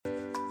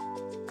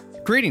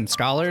Greetings,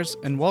 scholars,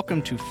 and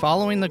welcome to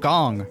Following the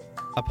Gong,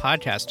 a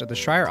podcast of the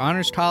Schreyer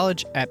Honors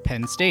College at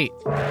Penn State.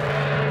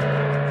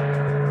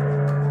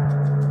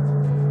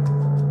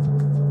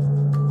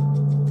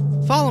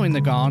 Following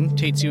the Gong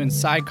takes you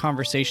inside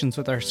conversations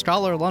with our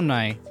scholar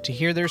alumni to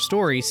hear their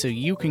stories so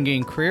you can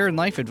gain career and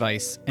life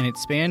advice and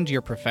expand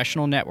your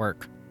professional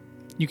network.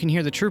 You can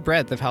hear the true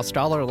breadth of how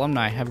scholar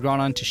alumni have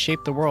gone on to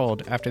shape the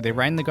world after they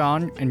rang the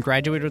gong and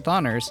graduated with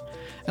honors,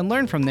 and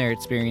learn from their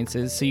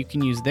experiences so you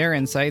can use their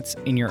insights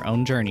in your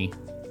own journey.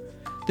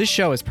 This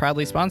show is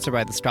proudly sponsored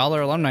by the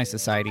Scholar Alumni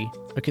Society,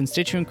 a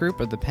constituent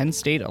group of the Penn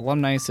State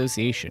Alumni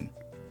Association.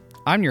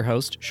 I'm your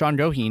host, Sean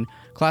Goheen,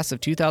 class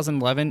of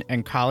 2011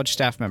 and college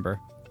staff member.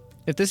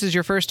 If this is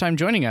your first time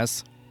joining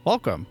us,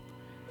 welcome.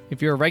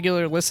 If you're a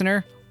regular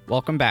listener,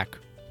 welcome back.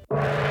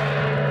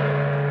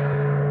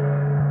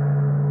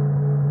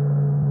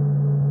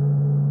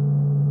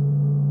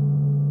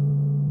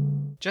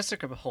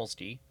 Jessica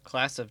Paholsky,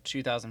 class of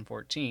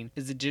 2014,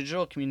 is a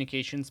digital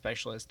communications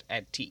specialist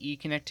at TE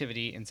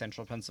Connectivity in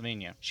central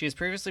Pennsylvania. She has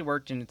previously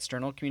worked in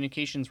external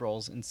communications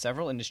roles in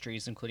several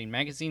industries, including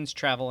magazines,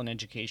 travel, and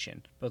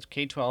education, both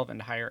K-12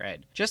 and higher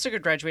ed. Jessica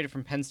graduated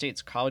from Penn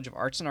State's College of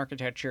Arts and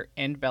Architecture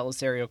and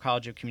Belisario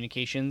College of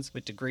Communications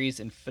with degrees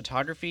in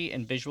photography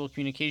and visual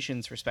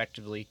communications,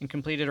 respectively, and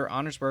completed her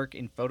honors work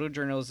in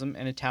photojournalism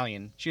and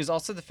Italian. She is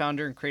also the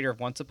founder and creator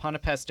of Once Upon a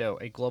Pesto,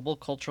 a global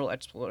cultural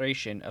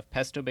exploration of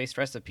pesto-based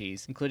recipes,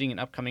 including an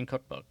upcoming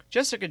cookbook.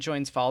 Jessica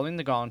joins Following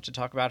the Gong to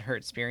talk about her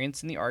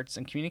experience in the arts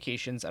and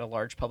communications at a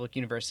large public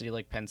university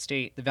like Penn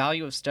State, the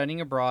value of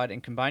studying abroad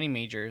and combining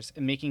majors,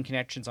 and making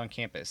connections on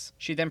campus.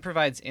 She then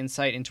provides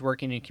insight into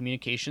working in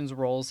communications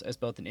roles as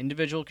both an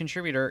individual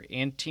contributor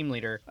and team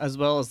leader, as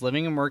well as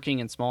living and working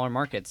in smaller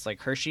markets like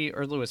Hershey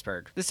or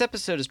Lewisburg. This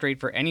episode is great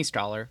for any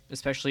scholar,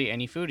 especially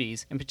any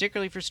foodies, and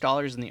particularly for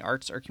scholars in the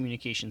arts or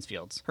communications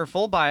fields. Her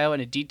full bio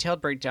and a detailed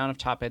breakdown of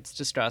topics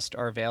discussed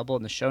are available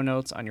in the show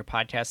notes on your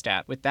podcast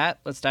app. With that,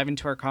 let's dive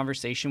into our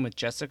conversation with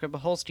Jessica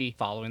Paholsky,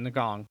 Following the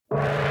Gong.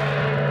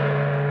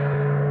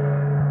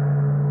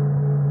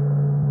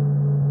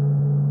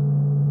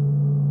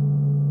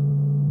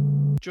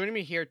 Joining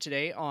me here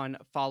today on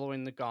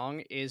Following the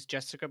Gong is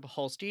Jessica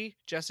Paholsky.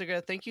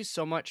 Jessica, thank you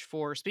so much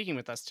for speaking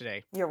with us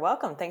today. You're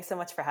welcome. Thanks so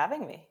much for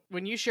having me.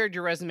 When you shared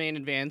your resume in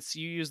advance,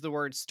 you used the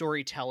word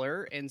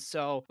storyteller, and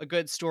so a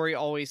good story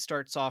always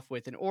starts off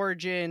with an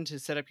origin to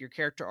set up your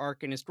character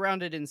arc and is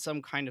grounded in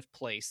some kind of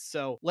place.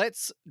 So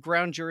let's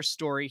ground your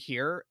story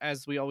here,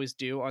 as we always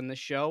do on the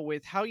show,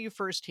 with how you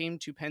first came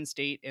to Penn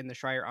State and the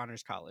Schreyer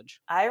Honors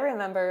College. I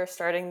remember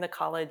starting the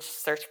college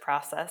search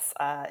process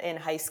in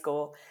high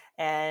school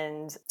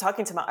and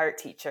talking to my art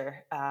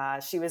teacher.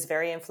 She was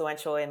very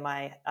influential in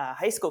my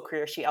high school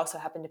career. She also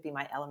happened to be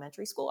my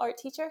elementary school art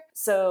teacher.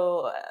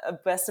 So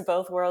best of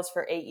both worlds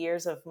for 8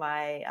 years of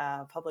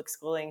my public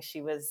schooling,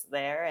 she was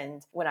there.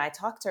 And when I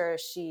talked to her,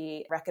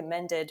 she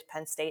recommended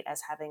Penn State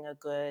as having a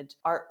good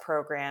art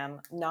program,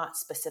 not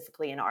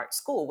specifically an art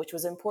school, which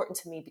was important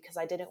to me because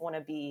I didn't want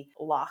to be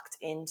locked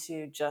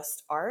into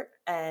just art.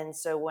 And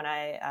so when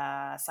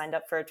I signed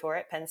up for a tour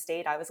at Penn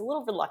State, I was a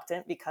little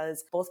reluctant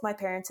because both my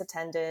parents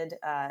attended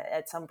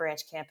at some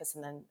branch campus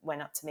and then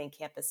went up to main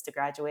campus to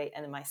graduate.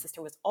 And then my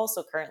sister was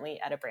also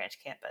currently at a branch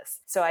campus.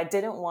 So I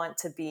didn't want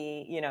to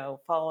be,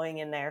 following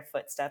in their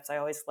footsteps. I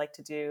always like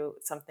to do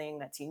something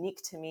that's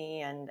unique to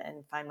me and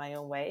find my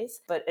own ways.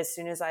 But as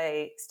soon as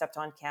I stepped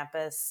on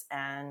campus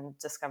and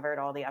discovered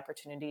all the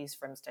opportunities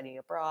from studying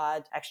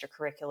abroad,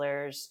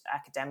 extracurriculars,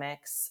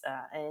 academics,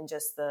 and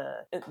just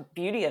the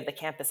beauty of the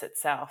campus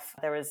itself,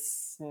 there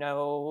was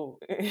no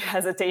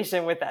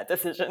hesitation with that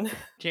decision.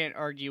 Can't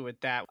argue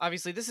with that.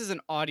 Obviously, this is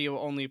an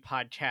audio-only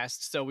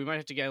podcast, so we might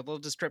have to get a little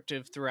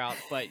descriptive throughout,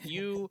 but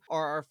you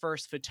are our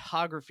first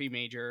photography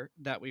major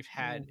that we've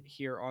had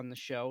here on the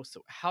show.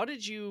 So how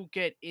did you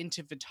get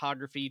into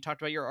photography? You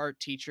talked about your art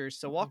teachers,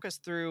 so walk us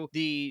through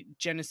the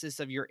genesis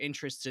of your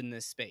interest in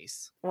this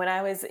space. When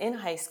I was in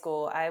high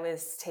school, I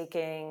was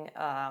taking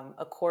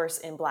a course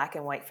in black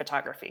and white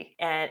photography,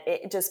 and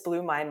it just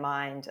blew my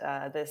mind,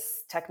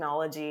 this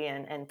technology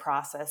and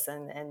process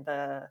and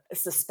the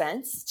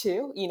suspense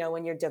too,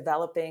 when you're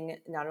developing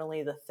not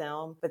only the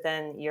film, but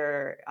then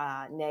your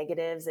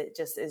negatives. It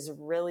just is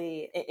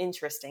really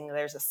interesting.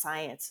 There's a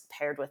science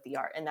paired with the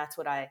art, and that's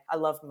what I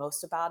love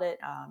most about it,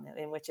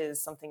 and which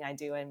is something I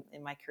do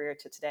in my career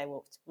to today.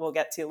 We'll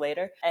get to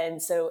later.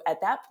 And so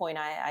at that point,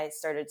 I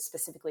started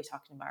specifically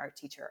talking to my art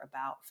teacher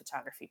about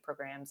photography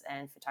programs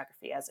and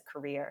photography as a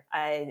career.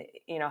 I,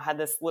 had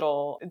this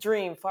little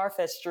dream,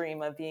 far-fetched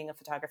dream of being a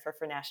photographer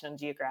for National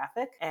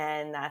Geographic,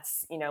 and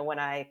that's, when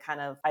I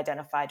kind of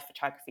identified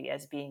photography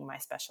as being my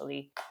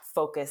specialty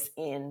focus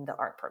in the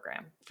art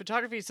program.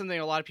 Photography is something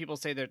a lot of people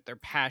say that they're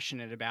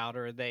passionate about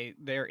or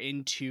they're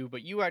into,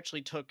 but you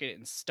actually took it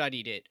and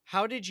studied it.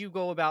 How did you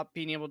go about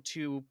being able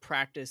to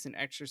practice and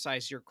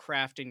exercise your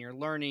craft and your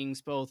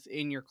learnings, both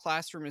in your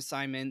classroom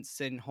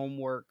assignments and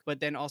homework, but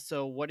then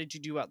also what did you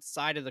do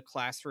outside of the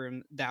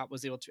classroom that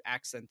was able to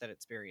accent that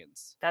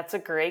experience? That's a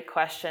great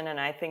question. And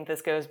I think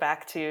this goes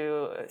back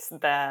to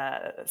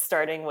the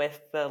starting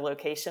with the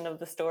location of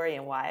the story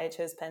and why I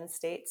chose Penn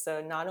State.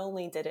 So not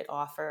only did it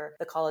offer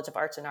the College of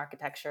Arts and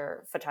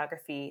Architecture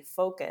photography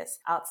focus,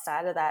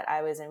 outside of that,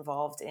 I was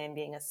involved in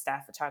being a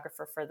staff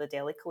photographer for the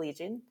Daily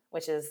Collegian,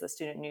 which is the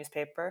student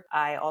newspaper.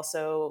 I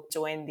also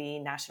joined the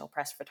National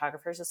Press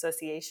Photographers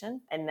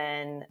Association, and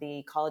then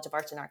the College of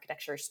Arts and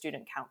Architecture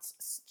student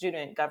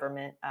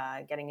government,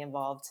 getting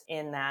involved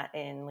in that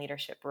in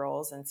leadership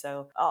roles. And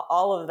so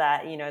all of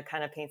that,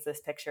 kind of paints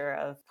this picture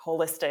of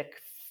holistic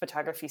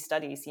photography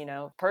studies,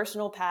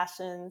 personal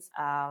passions.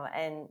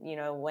 And,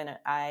 when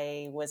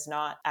I was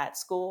not at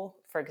school,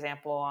 for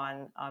example,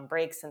 on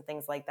breaks and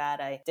things like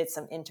that, I did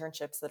some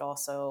internships that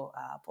also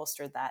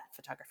bolstered that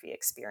photography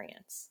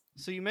experience.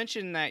 So you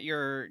mentioned that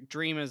your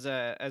dream as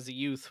a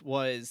youth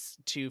was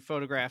to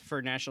photograph for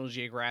National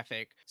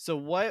Geographic. So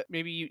what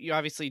maybe you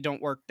obviously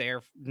don't work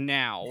there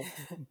now,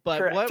 but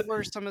Correct. what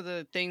were some of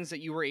the things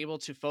that you were able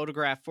to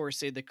photograph for,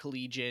 say, the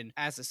Collegian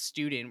as a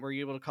student? Were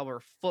you able to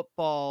cover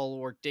football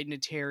or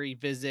dignitary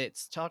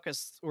visits? Talk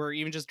us, or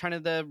even just kind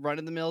of the run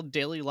of the mill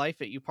daily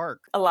life at U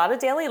Park. A lot of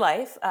daily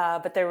life,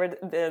 but there were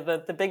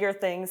the bigger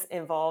things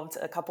involved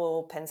a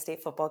couple Penn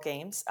State football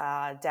games.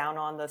 Down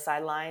on the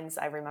sidelines,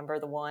 I remember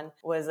the one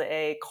was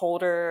a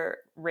colder,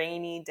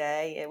 rainy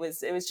day. It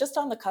was just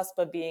on the cusp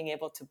of being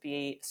able to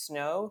be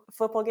snow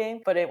football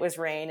game, but it was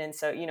rain, and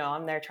so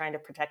I'm there trying to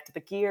protect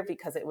the gear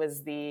because it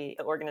was the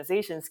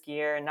organization's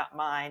gear and not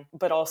mine,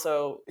 but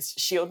also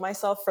shield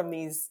myself from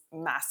these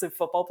massive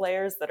football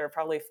players that are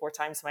probably 4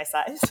 times my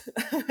size,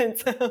 and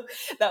so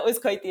that was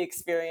quite the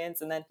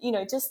experience. And then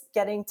just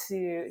getting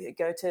to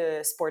go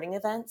to sporting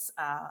events.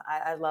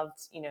 I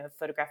loved,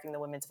 photographing the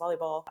women's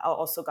volleyball. I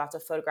also got to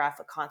photograph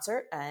a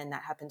concert, and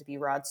that happened to be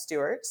Rod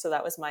Stewart. So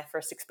that was my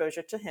first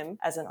exposure to him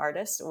as an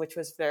artist, which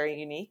was very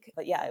unique.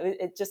 But yeah,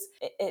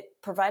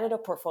 it provided a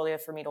portfolio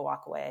for me to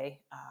walk away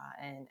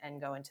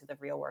and go into the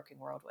real working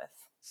world with.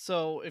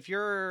 So if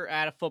you're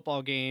at a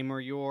football game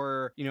or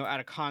you're, at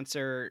a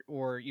concert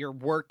or you're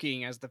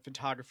working as the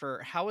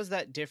photographer, how is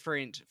that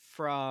different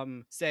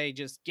from, say,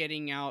 just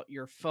getting out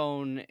your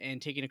phone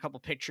and taking a couple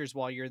pictures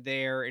while you're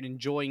there and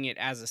enjoying it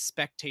as a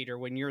spectator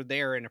when you're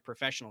there in a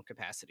professional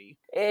capacity?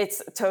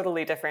 It's a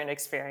totally different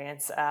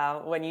experience.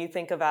 When you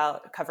think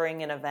about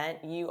covering an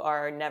event, you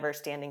are never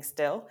standing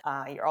still.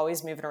 You're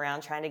always moving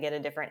around, trying to get a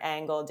different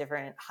angle,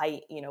 different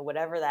height,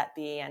 whatever that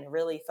be, and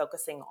really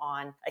focusing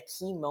on a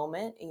key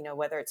moment,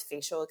 whether it's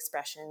facial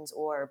expressions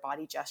or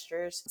body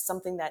gestures,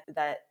 something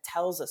that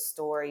tells a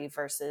story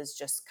versus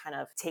just kind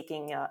of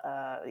taking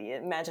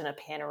imagine a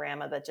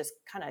panorama that just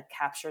kind of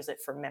captures it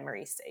for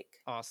memory's sake.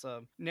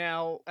 Awesome.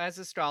 Now, as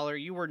a scholar,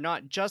 you were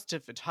not just a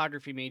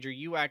photography major,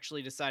 you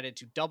actually decided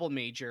to double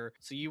major.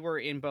 So you were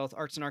in both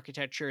arts and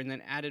architecture and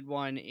then added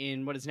one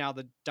in what is now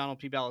the Donald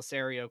P.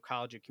 Belisario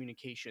College of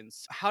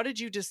Communications. How did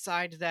you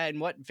decide that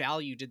and what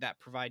value did that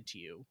provide to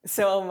you?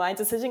 So my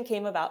decision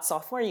came about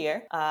sophomore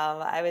year.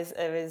 I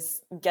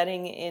was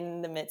getting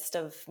in the midst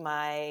of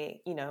my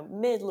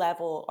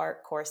mid-level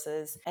art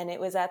courses, and it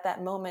was at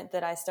that moment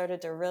that I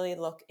started to really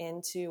look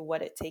into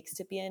what it takes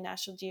to be a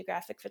National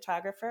Geographic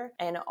photographer.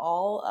 And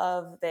all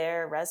of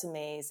their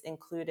resumes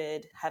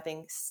included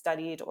having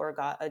studied or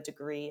got a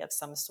degree of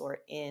some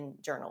sort in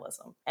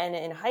journalism. And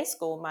in high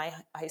school, my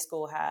high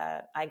school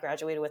I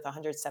graduated with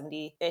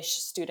 170-ish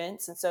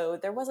students, and so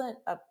there wasn't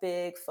a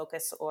big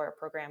focus or a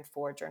program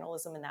for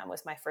journalism. And that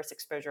was my first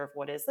exposure of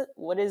what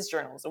is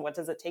journalism, what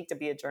does it take to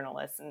be a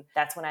journalist. And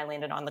that's when I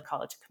landed on the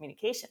College of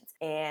Communications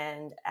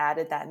and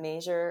added that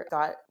major,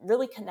 got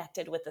really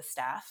connected with the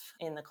staff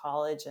in the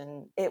college,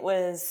 and it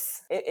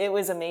was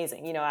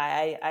amazing.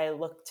 I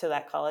look to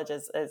that college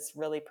as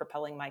really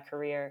propelling my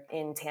career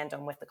in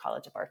tandem with the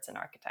College of Arts and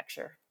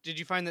Architecture. Did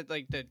you find that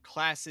like the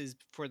classes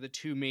for the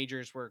two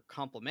majors were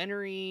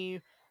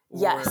complementary, or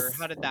how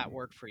Yes. did that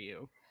work for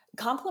you?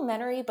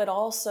 Complementary, but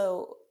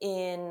also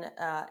in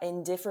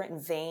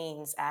different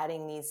veins,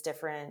 adding these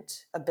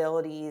different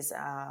abilities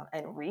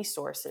and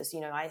resources.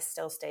 I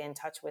still stay in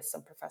touch with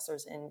some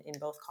professors in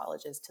both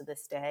colleges to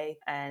this day,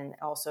 and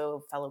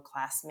also fellow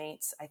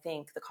classmates. I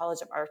think the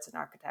College of Arts and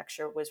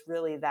Architecture was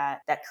really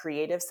that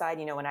creative side.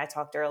 When I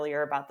talked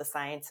earlier about the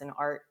science and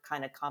art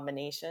kind of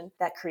combination,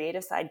 that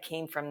creative side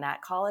came from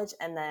that college.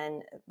 And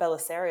then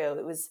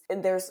Belisario,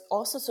 there's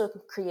also some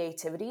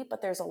creativity,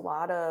 but there's a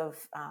lot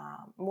of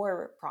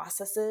more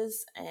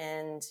processes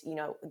and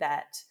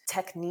that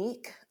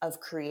technique of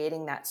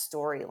creating that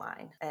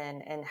storyline,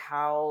 and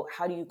how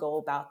do you go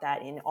about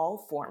that in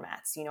all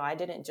formats. I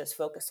didn't just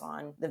focus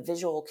on the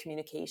visual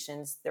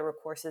communications. There were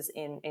courses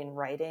in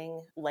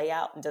writing,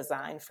 layout, and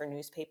design for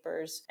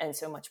newspapers, and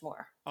so much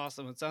more.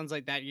 Awesome. It sounds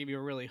like that gave you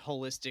a really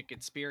holistic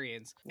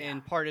experience. Yeah.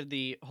 And part of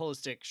the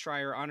holistic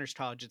Schreier Honors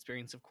College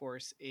experience, of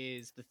course,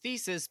 is the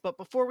thesis. But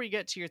before we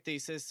get to your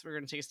thesis, we're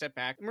going to take a step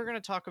back and we're going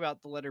to talk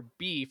about the letter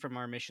B from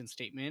our mission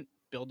statement,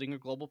 building a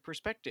global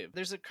perspective.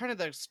 There's a kind of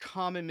this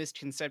common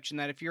misconception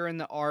that if you're in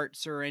the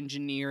arts or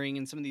engineering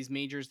and some of these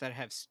majors that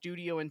have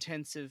studio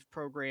intensive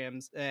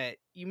programs, that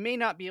you may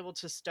not be able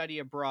to study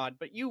abroad,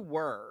 but you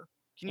were.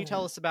 Can you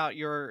tell Mhm. us about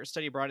your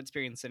study abroad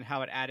experience and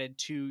how it added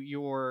to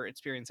your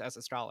experience as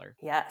a scholar?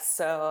 Yes,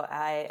 so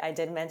I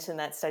did mention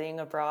that studying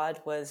abroad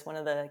was one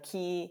of the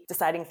key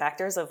deciding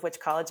factors of which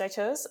college I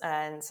chose.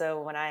 And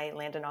so when I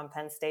landed on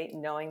Penn State,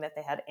 knowing that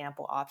they had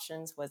ample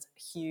options was a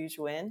huge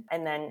win.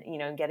 And then,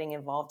 getting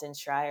involved in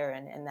Schreier,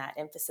 and that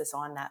emphasis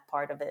on that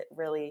part of it,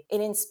 really,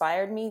 it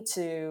inspired me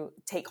to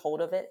take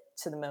hold of it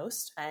to the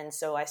most. And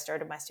so I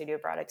started my study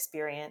abroad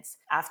experience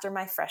after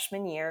my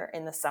freshman year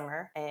in the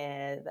summer,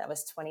 and that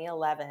was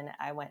 2011.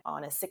 I went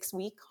on a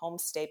 6-week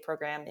homestay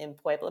program in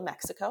Puebla,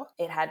 Mexico.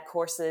 It had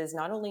courses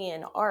not only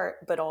in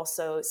art, but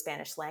also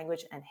Spanish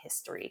language and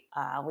history.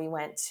 We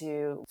went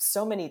to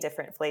so many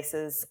different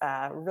places.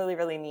 Really,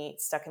 really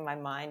neat. Stuck in my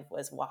mind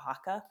was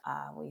Oaxaca.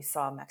 We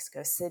saw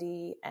Mexico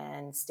City,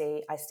 and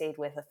I stayed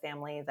with a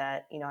family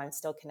that, I'm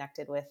still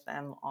connected with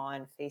them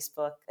on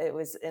Facebook. It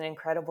was an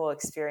incredible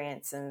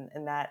experience, and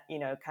that,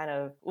 kind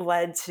of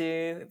led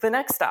to the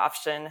next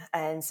option.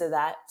 And so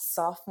that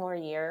sophomore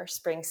year,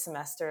 spring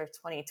semester of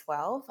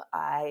 2012,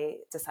 I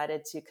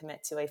decided to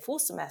commit to a full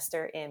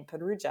semester in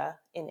Perugia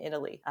in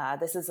Italy.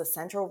 This is a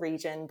central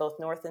region, both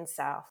north and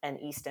south, and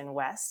east and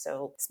west.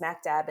 So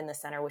smack dab in the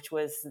center, which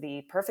was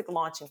the perfect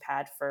launching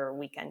pad for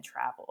weekend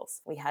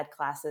travels. We had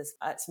classes,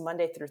 it's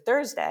Monday through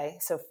Thursday.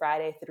 So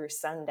Friday through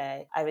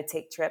Sunday, I would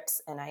take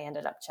trips, and I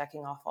ended up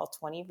checking off all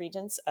 20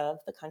 regions of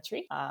the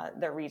country.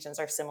 The regions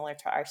are similar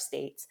to our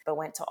states, but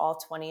went to all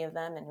 20 of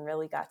them and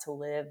really got to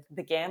live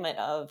the gamut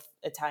of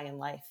Italian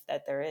life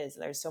that there is.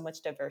 There's so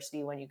much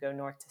diversity when you go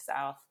north to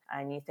south.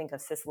 And you think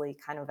of Sicily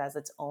kind of as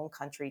its own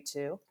country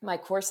too. My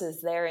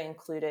courses there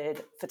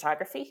included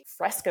photography,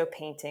 fresco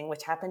painting,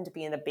 which happened to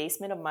be in the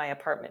basement of my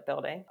apartment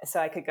building.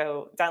 So I could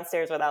go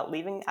downstairs without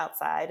leaving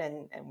outside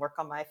and work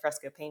on my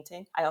fresco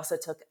painting. I also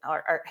took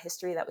art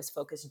history that was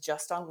focused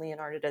just on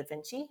Leonardo da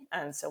Vinci.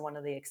 And so one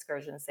of the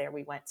excursions there,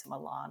 we went to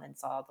Milan and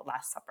saw the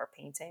Last Supper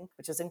painting,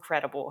 which was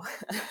incredible.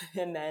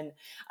 And then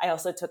I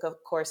also took a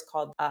course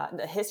called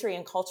The History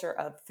and Culture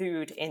of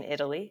Food in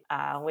Italy,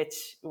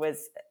 which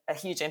was a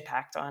huge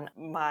impact on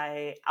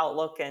my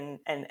outlook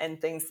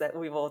and things that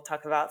we will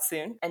talk about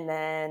soon. And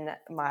then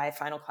my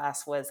final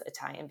class was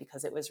Italian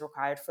because it was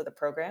required for the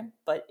program,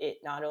 but it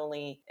not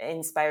only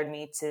inspired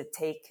me to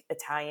take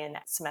Italian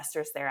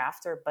semesters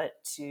thereafter,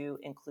 but to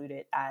include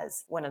it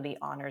as one of the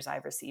honors I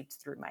received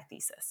through my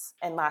thesis.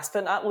 And last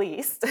but not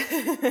least,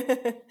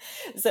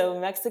 so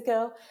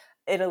Mexico,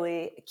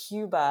 Italy,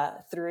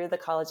 Cuba, through the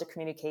College of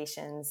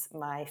Communications.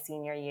 My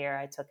senior year,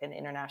 I took an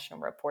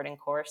international reporting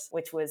course,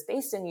 which was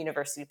based in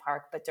University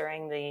Park, but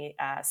during the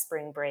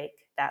spring break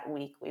that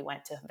week, we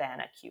went to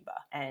Havana, Cuba,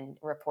 and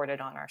reported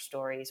on our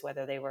stories,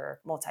 whether they were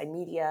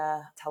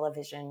multimedia,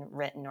 television,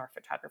 written, or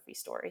photography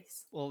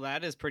stories. Well,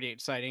 that is pretty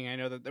exciting. I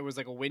know that there was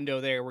like a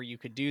window there where you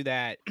could do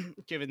that,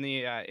 given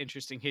the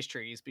interesting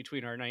histories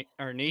between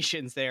our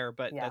nations there.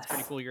 But that's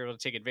pretty Yes. cool. You're able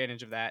to take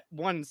advantage of that.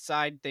 One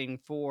side thing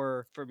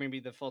for maybe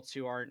the folks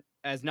who aren't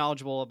as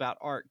knowledgeable about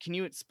art, can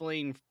you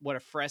explain what a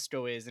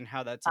fresco is and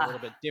how that's a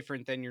little bit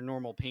different than your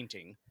normal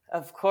painting?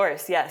 Of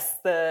course, yes.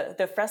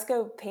 The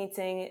fresco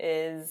painting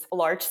is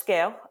large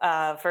scale,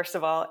 first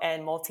of all,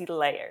 and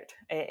multi-layered.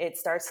 It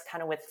starts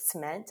kind of with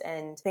cement,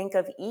 and think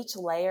of each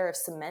layer of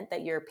cement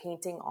that you're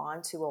painting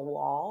onto a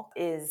wall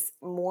is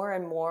more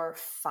and more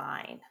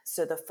fine.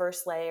 So the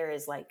first layer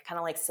is like kind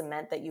of like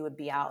cement that you would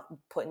be out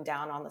putting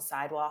down on the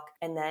sidewalk,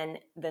 and then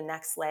the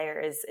next layer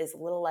is a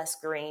little less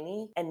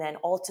grainy, and then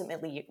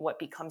ultimately what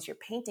becomes your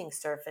painting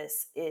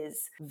surface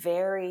is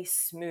very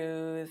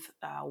smooth,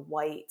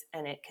 white,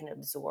 and it can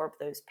absorb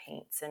those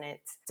paints. And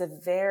it's a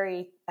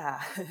very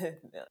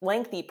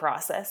lengthy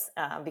process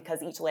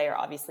because each layer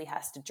obviously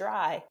has to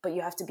dry, but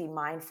you have to be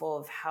mindful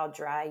of how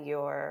dry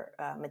your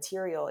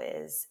material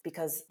is,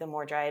 because the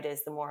more dry it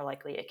is, the more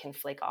likely it can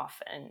flake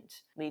off and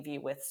leave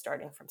you with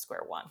starting from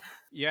square one.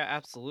 Yeah,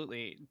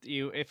 absolutely.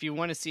 If you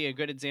want to see a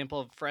good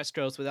example of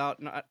frescoes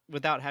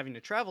without having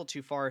to travel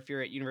too far, if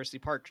you're at University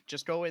Park,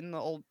 just go in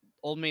the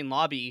old main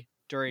lobby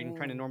during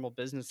kind of Mm. normal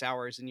business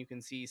hours, and you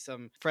can see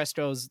some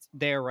frescoes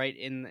there right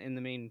in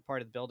the main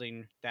part of the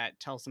building that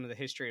tell some of the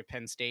history of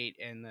Penn State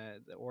and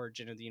the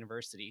origin of the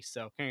university.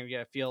 So kind of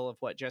get a feel of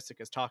what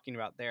Jessica's talking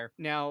about there.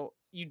 Now,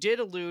 you did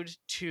allude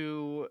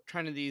to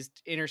kind of these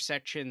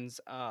intersections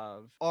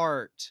of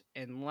art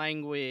and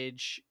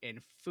language and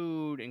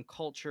food and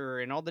culture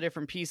and all the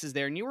different pieces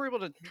there. And you were able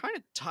to kind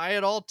of tie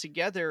it all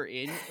together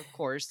in, of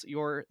course,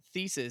 your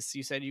thesis.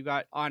 You said you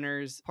got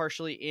honors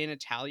partially in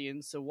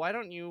Italian. So why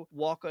don't you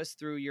walk us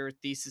through your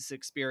thesis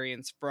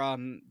experience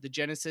from the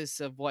genesis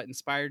of what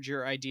inspired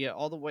your idea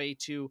all the way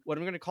to what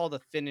I'm going to call the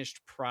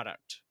finished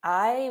product?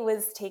 I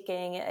was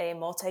taking a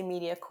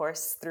multimedia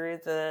course through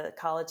the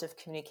College of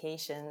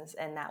Communications,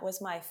 and that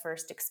was my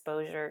first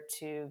exposure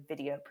to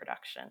video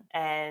production.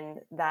 And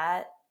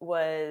that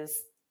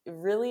was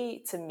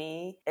really, to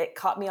me, it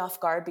caught me off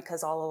guard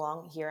because all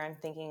along here I'm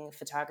thinking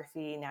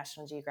photography,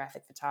 National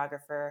Geographic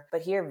photographer,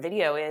 but here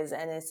video is,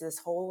 and it's this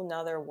whole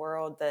nother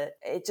world that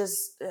it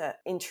just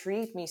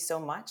intrigued me so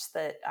much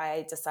that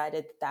I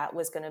decided that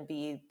was going to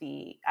be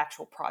the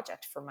actual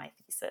project for my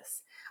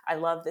thesis. I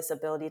love this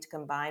ability to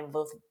combine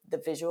both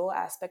the visual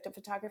aspect of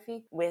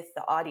photography with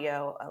the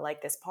audio,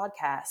 like this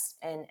podcast,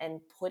 and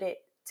put it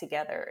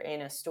together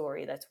in a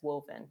story that's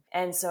woven.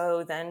 And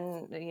so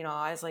then,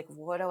 I was like,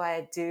 what do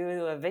I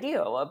do a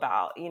video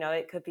about?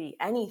 It could be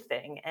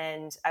anything.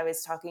 And I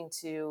was talking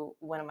to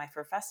one of my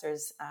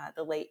professors,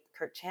 the late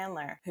Kurt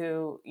Chandler,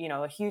 who,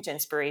 a huge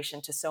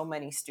inspiration to so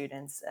many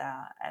students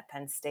at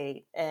Penn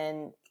State.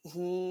 And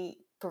he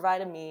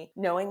provided me,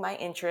 knowing my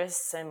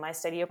interests and my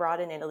study abroad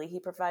in Italy, he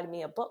provided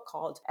me a book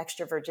called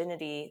Extra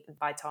Virginity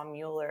by Tom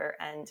Mueller.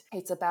 And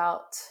it's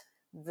about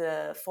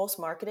the false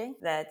marketing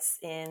that's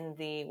in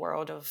the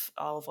world of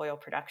olive oil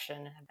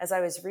production. As I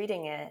was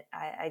reading it,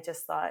 I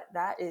just thought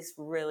that is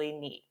really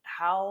neat.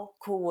 How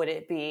cool would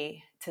it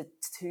be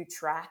to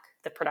track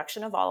the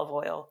production of olive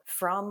oil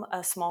from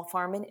a small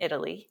farm in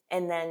Italy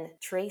and then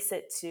trace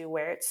it to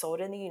where it's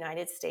sold in the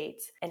United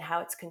States and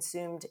how it's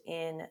consumed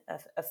in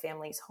a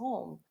family's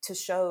home, to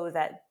show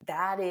that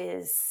that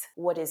is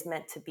what is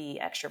meant to be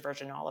extra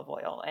virgin olive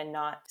oil and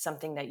not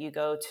something that you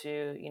go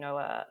to,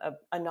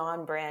 a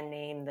non-brand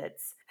name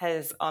that's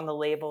has on the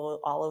label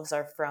olives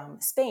are from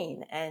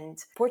Spain and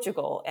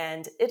Portugal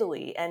and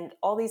Italy and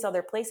all these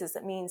other places.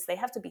 That means they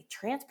have to be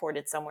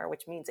transported somewhere,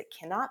 which means it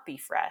cannot be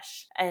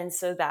fresh. And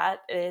so that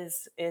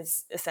is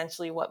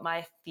essentially what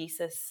my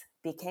thesis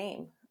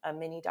became, a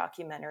mini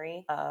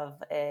documentary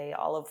of a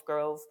olive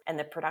grove and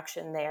the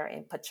production there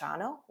in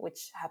Pacciano,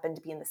 which happened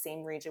to be in the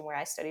same region where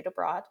I studied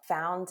abroad,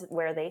 found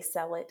where they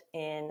sell it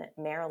in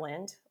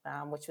Maryland,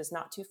 which was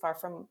not too far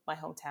from my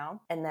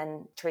hometown, and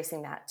then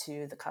tracing that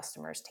to the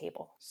customer's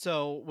table.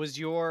 So was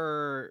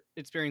your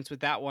experience with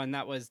that one,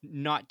 that was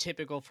not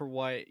typical for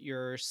what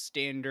your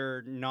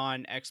standard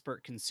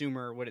non-expert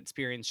consumer would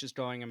experience, just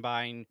going and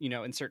buying,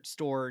 insert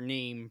store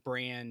name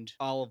brand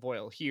olive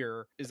oil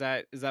here. Is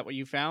that what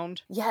you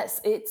found? Yes,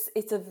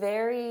 it's a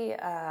very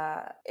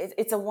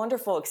it's a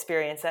wonderful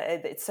experience.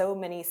 It's so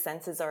many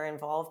senses are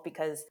involved,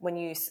 because when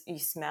you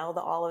smell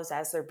the olives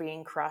as they're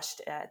being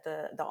crushed at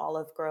the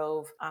olive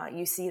grove,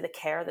 you see the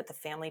care that the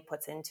family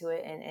puts into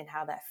it, and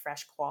how that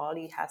fresh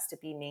quality has to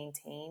be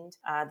maintained.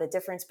 The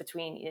difference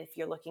between if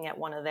you're looking at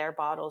one of their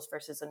bottles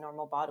versus a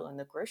normal bottle in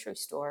the grocery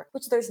store,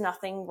 which there's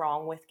nothing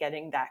wrong with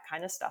getting that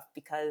kind of stuff,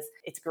 because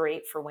it's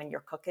great for when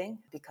you're cooking,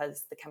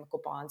 because the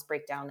chemical bonds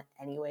break down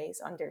anyways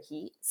under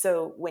heat.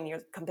 So when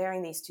you're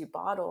comparing these two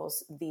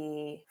bottles,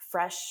 the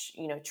fresh,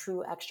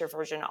 true extra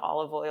virgin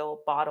olive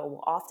oil bottle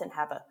will often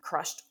have a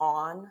crushed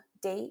on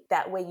date.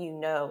 That way,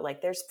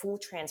 like there's full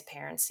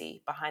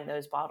transparency behind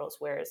those bottles.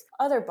 Whereas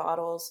other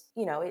bottles,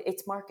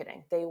 it's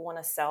marketing. They want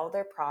to sell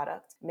their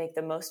product, make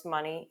the most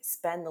money,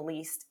 spend the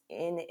least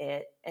in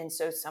it. And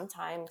so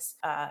sometimes,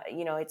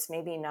 it's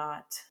maybe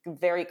not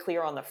very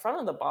clear on the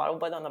front of the bottle,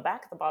 but on the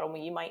back of the bottle,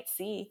 you might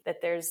see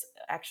that there's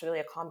actually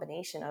a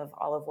combination of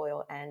olive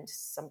oil and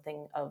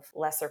something of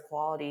lesser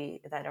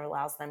quality that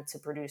allows them to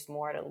produce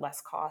more at a less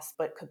cost,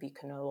 but could be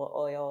canola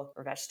oil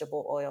or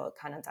vegetable oil. It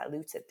kind of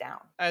dilutes it down.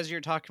 As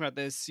you're talking about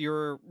this,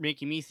 you're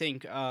making me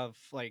think of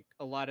like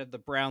a lot of the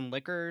brown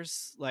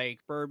liquors, like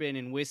bourbon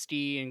and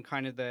whiskey, and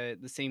kind of the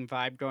same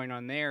vibe going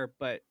on there.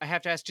 But I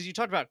have to ask, because you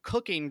talked about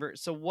cooking,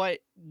 so what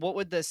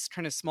would this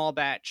kind of small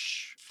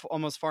batch,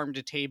 almost farm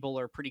to table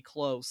or pretty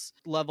close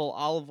level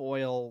olive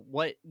oil,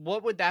 what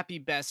would that be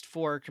best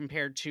for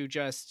compared to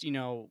just,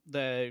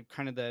 the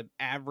kind of the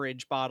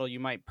average bottle you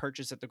might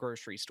purchase at the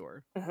grocery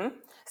store? Mm-hmm.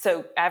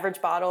 So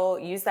average bottle,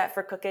 use that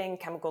for cooking.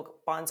 Chemical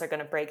bonds are going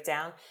to break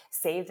down.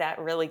 Save that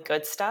really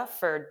good stuff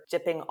for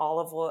dipping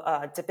olive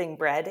oil, dipping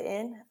bread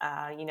in.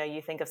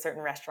 You think of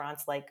certain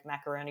restaurants like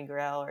Macaroni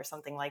Grill or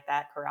something like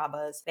that,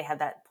 Carrabba's. They have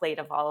that plate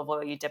of olive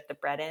oil you dip the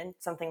bread in.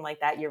 Something like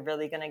that, you're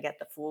really going to get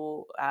the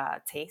full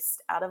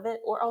taste out of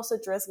it. Or also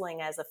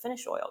drizzling as a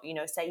finish oil.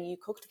 Say you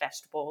cooked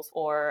vegetables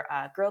or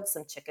grilled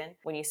some chicken.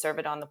 When you serve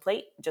it on the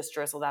plate, just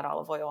drizzle that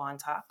olive oil on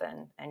top,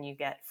 and you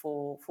get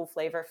full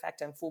flavor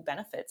effect and full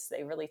benefits.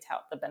 They really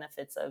tout the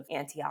benefits of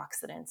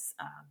antioxidants,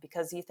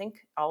 because you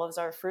think olives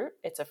are a fruit.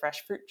 It's a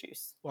fresh fruit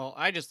juice. Well,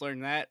 I just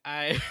learned that.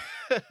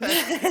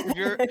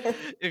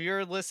 If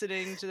you're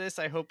listening to this,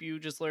 I hope you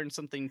just learned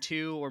something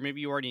too, or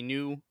maybe you already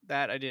knew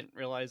that. I didn't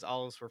realize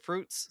olives were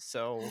fruits,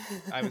 so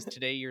I was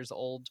today years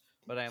old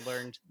but I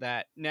learned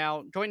that.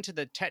 Now, going to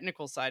the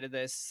technical side of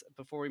this,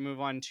 before we move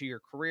on to your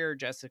career,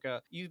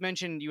 Jessica, you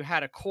mentioned you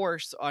had a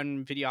course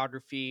on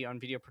videography, on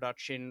video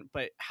production,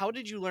 but how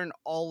did you learn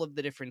all of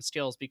the different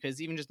skills?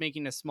 Because even just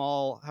making a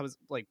small, how was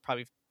like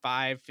probably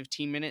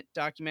 15-minute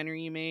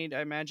documentary you made,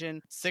 I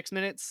imagine 6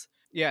 minutes.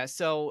 Yeah.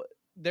 So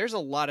there's a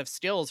lot of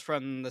skills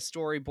from the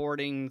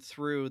storyboarding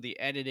through the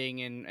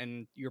editing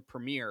and your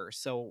premiere.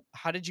 So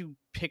how did you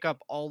pick up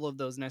all of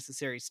those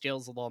necessary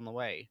skills along the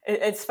way?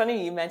 It's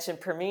funny you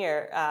mentioned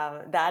Premiere.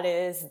 That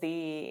is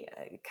the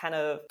kind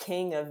of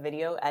king of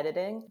video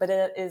editing, but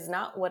it is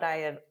not what I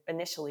have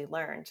initially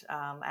learned.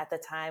 At the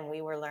time,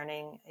 we were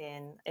learning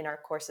in our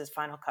courses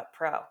Final Cut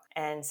Pro,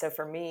 and so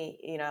for me,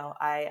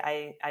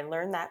 I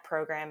learned that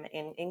program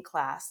in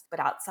class,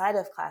 but outside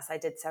of class, I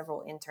did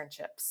several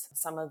internships.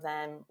 Some of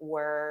them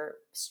were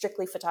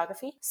strictly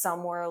photography.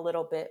 Some were a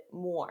little bit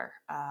more.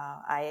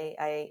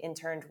 I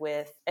interned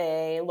with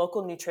a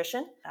local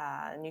nutrition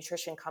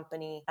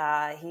company.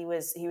 He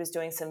was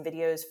doing some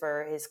videos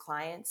for his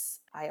clients.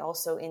 I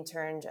also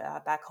interned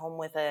back home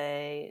with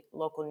a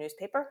local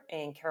newspaper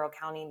in Carroll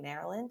County,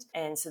 Maryland.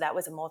 And so that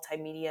was a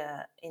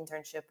multimedia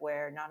internship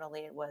where not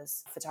only it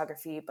was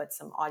photography, but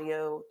some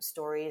audio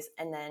stories.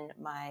 And then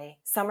my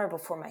summer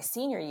before my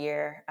senior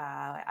year,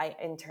 I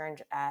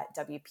interned at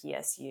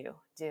WPSU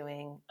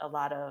doing a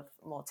lot of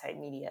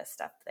multimedia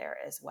stuff there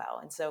as well.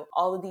 And so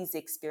all of these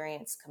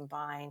experience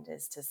combined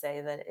is to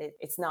say that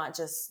it's not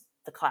just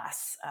the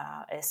class,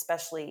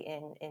 especially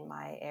in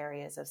my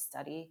areas of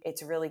study.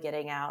 It's really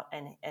getting out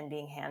and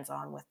being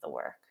hands-on with the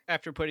work.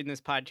 After putting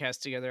this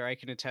podcast together, I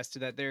can attest to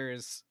that. There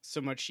is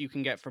so much you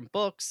can get from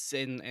books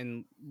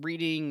and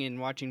reading and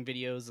watching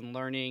videos and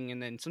learning.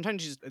 And then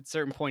sometimes you just, at a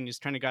certain point, you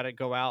just kind of got to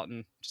go out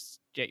and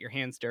just get your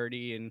hands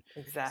dirty and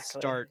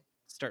Exactly. start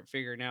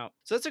figuring out.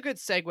 So that's a good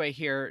segue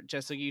here,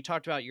 Jessica. You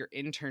talked about your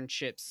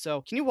internships.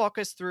 So can you walk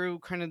us through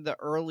kind of the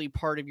early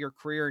part of your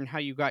career and how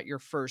you got your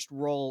first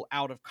role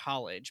out of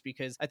college?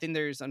 Because I think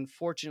there's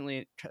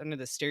unfortunately kind of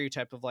the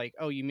stereotype of like,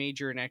 oh, you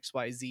major in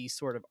XYZ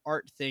sort of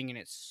art thing, and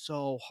it's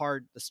so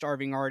hard. The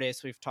starving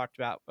artist we've talked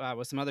about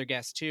with some other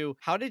guests too.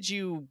 How did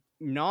you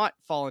not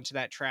fall into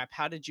that trap?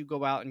 How did you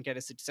go out and get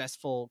a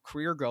successful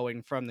career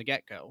going from the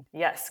get-go?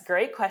 Yes,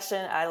 great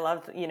question. I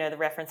love, the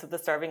reference of the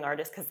starving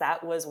artist, because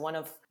that was one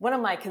of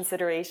my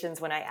considerations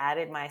when I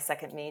added my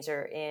second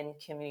major in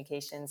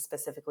communications,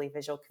 specifically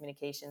visual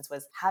communications,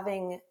 was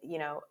having,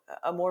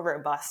 a more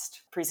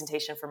robust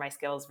presentation for my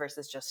skills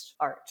versus just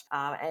art.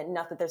 And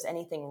not that there's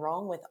anything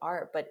wrong with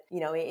art, but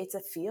it's a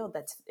field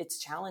it's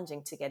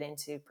challenging to get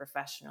into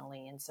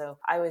professionally. And so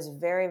I was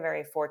very,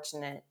 very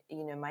fortunate.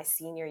 My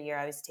senior year,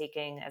 I was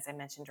taking, as I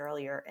mentioned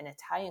earlier, an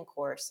Italian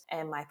course,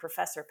 and my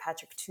professor,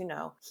 Patrick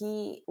Tuno,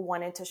 he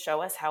wanted to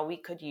show us how we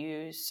could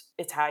use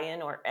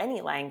Italian or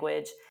any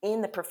language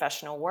in the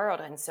professional world.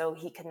 And so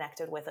he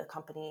connected with a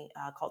company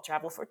called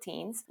Travel for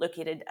Teens,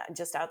 located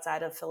just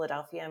outside of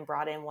Philadelphia, and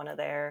brought in one of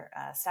their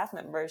staff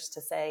members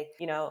to say,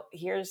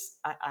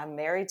 I'm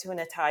married to an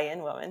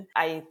Italian woman.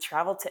 I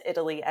travel to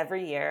Italy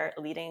every year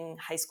leading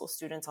high school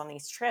students on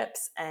these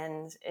trips,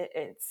 and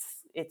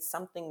it's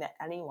something that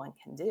anyone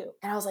can do.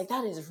 And I was like,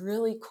 that is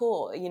really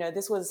cool.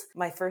 This was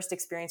my first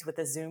experience with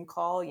a Zoom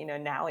call.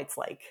 Now it's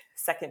like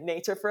second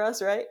nature for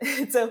us, right?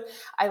 So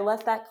I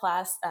left that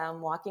class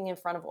walking in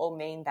front of Old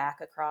Main back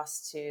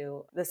across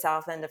to the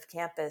south end of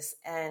campus.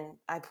 And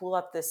I pull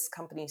up this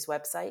company's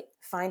website,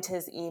 find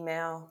his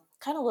email,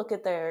 kind of look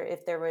at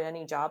if there were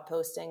any job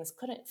postings.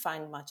 Couldn't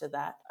find much of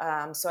that.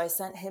 So I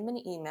sent him an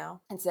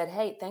email and said,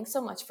 hey, thanks so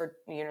much for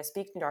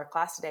speaking to our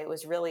class today. It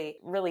was really,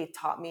 really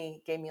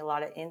gave me a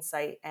lot of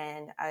insight.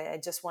 And I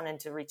just wanted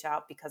to reach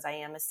out because I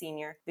am a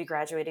senior, be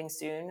graduating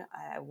soon.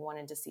 I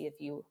wanted to see if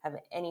you have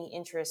any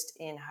interest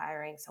in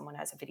hiring someone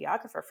as a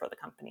videographer for the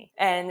company.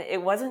 And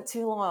it wasn't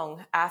too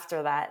long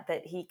after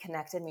that he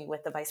connected me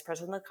with the vice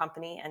president of the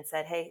company and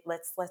said, hey,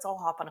 let's all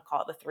hop on a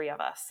call, the three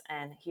of us.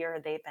 And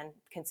here they've been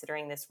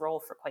considering this role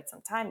for quite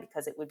some time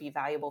because it would be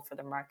valuable for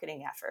their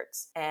marketing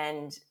efforts.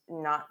 And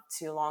not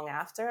too long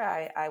after,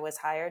 I was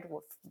hired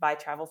by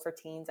Travel for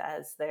Teens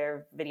as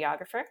their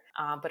videographer,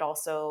 but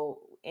also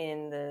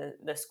in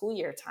the school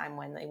year time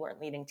when they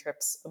weren't leading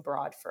trips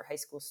abroad for high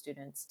school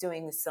students,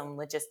 doing some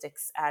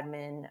logistics,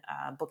 admin,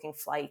 booking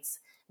flights,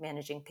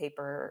 managing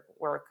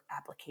paperwork,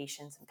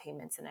 applications and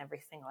payments and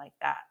everything like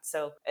that.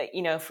 So,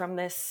 from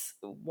this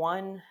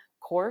one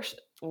course,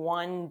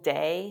 one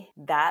day,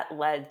 that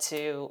led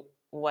to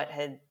what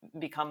had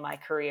become my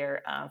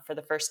career for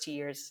the first 2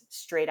 years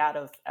straight out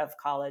of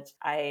college.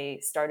 I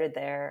started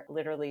there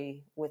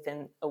literally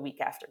within a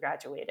week after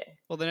graduating.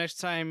 Well, the next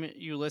time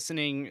you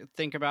listening,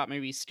 think about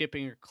maybe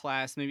skipping your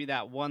class. Maybe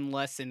that one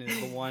lesson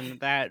is the one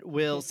that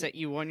will set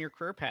you on your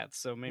career path.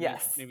 So maybe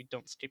Yes.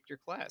 don't skip your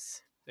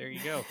class. There you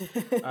go.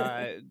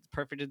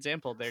 Perfect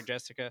example there,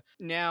 Jessica.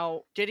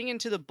 Now, getting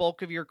into the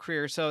bulk of your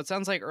career, so it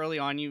sounds like early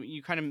on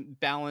you kind of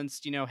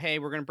balanced, hey,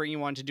 we're going to bring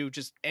you on to do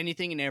just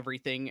anything and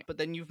everything, but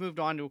then you've moved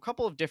on to a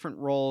couple of different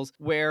roles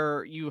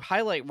where you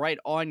highlight right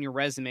on your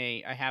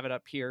resume. I have it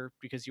up here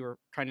because you were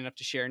kind enough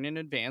to share it in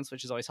advance,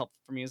 which is always helpful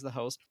for me as the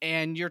host.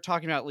 And you're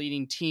talking about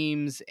leading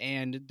teams,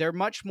 and they're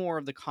much more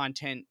of the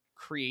content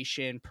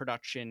creation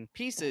production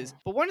pieces.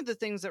 But one of the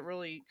things that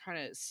really kind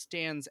of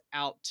stands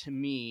out to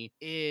me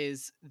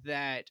is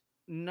that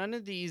none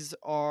of these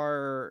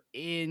are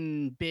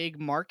in big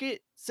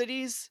market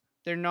cities.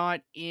 They're not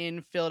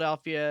in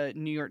Philadelphia,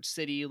 New York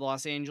City,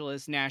 Los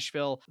Angeles,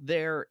 Nashville.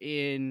 They're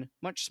in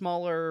much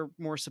smaller,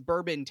 more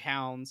suburban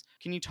towns.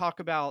 Can you talk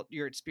about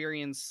your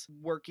experience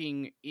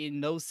working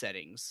in those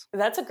settings?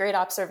 That's a great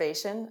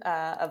observation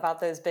about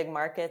those big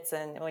markets.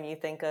 And when you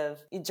think of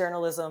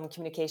journalism,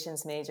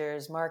 communications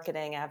majors,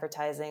 marketing,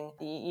 advertising,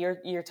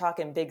 you're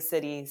talking big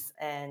cities,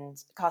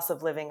 and costs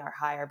of living are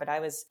higher. But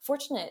I was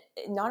fortunate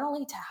not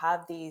only to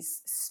have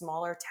these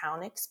smaller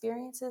town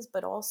experiences,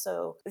 but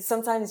also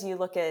sometimes you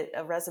look at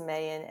a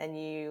resume and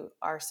you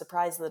are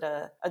surprised that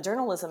a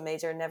journalism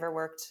major never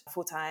worked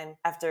full time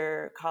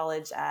after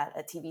college at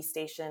a TV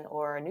station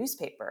or a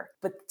newspaper.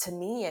 But to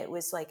me, it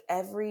was like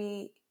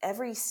every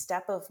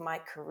step of my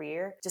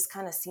career just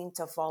kind of seemed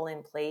to fall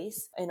in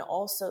place. And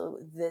also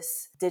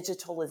this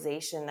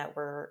digitalization that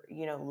we're,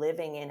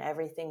 living in,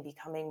 everything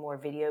becoming more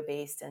video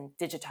based and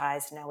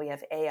digitized. Now we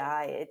have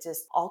AI. It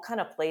just all kind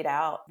of played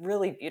out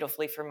really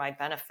beautifully for my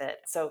benefit.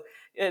 So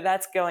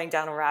that's going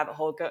down a rabbit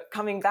hole,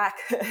 coming back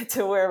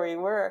to where we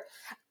were.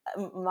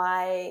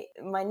 My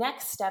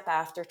next step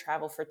after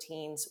Travel for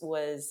Teens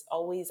was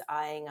always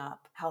eyeing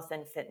up health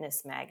and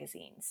fitness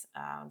magazines.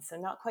 So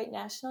not quite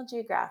National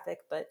Geographic,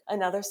 but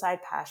another side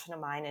passion of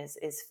mine is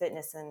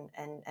fitness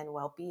and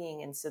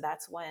well-being. And so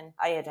that's when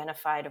I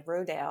identified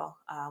Rodale,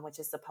 which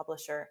is the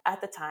publisher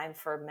at the time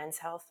for Men's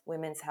Health,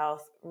 Women's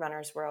Health,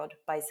 Runner's World,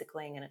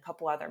 Bicycling, and a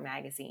couple other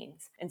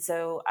magazines. And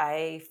so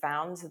I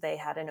found they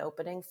had an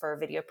opening for a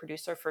video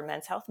producer for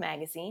Men's Health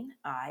magazine.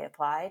 I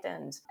applied,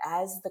 and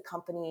as the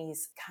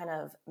company's kind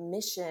of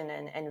mission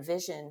and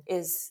vision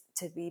is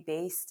to be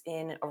based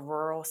in a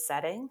rural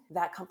setting,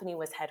 that company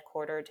was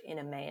headquartered in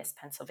Emmaus,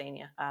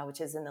 Pennsylvania,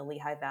 which is in the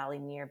Lehigh Valley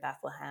near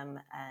Bethlehem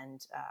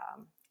and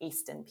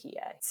Easton,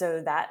 PA.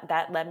 So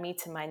that led me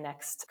to my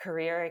next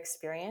career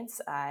experience.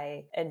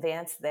 I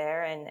advanced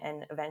there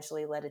and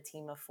eventually led a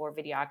team of 4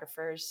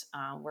 videographers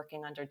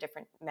working under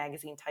different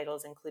magazine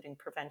titles, including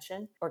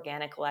Prevention,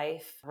 Organic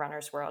Life,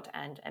 Runner's World,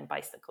 and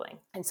Bicycling.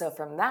 And so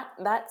from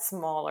that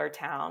smaller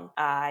town,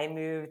 I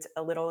moved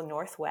a little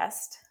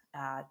northwest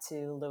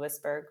to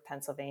Lewisburg,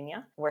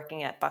 Pennsylvania,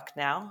 working at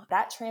Bucknell.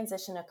 That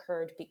transition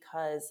occurred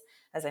because,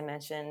 as I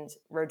mentioned,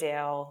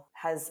 Rodale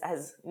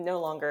has no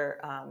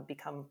longer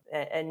become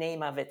a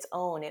name of its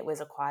own. It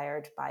was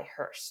acquired by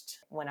Hearst.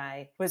 When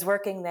I was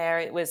working there,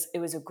 it was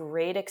a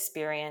great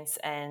experience,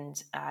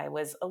 and I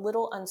was a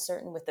little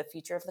uncertain with the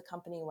future of the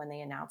company when they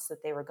announced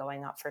that they were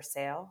going up for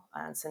sale.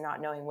 So not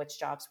knowing which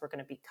jobs were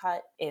going to be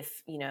cut,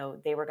 if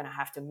they were going to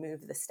have to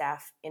move the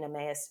staff in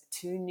Emmaus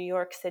to New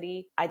York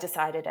City, I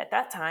decided at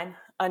that time,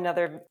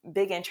 another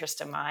big interest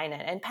of mine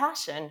and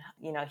passion,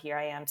 here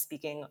I am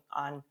speaking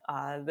on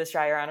the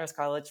Schreier Honors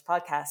College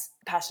podcast.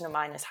 Passion of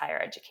mine is higher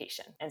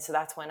education. And so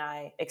that's when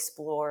I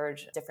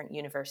explored different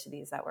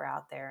universities that were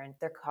out there and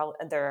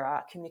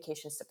their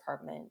communications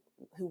department,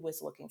 who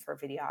was looking for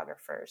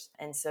videographers.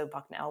 And so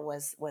Bucknell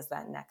was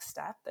that next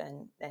step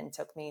and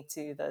took me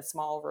to the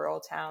small rural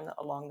town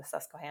along the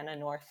Susquehanna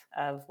north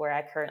of where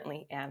I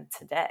currently am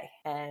today.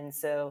 And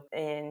so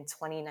in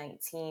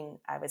 2019,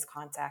 I was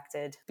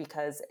contacted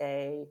because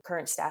a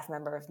current staff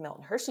member of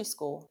Milton Hershey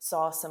School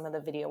saw some of the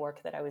video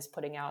work that I was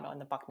putting out on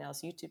the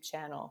Bucknell's YouTube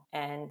channel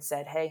and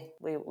said, hey,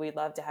 we'd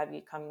love to have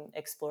you come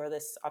explore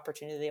this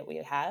opportunity that we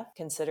have.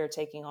 Consider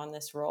taking on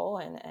this role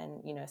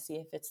and see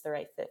if it's the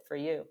right fit for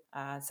you.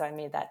 So I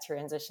made that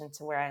transition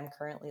to where I'm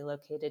currently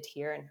located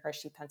here in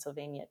Hershey,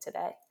 Pennsylvania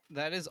today.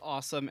 That is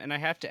awesome. And I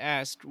have to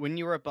ask, when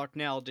you were at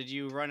Bucknell, did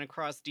you run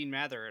across Dean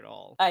Mather at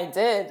all? I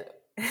did.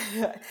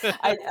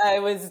 I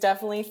was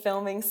definitely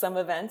filming some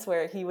events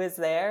where he was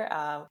there.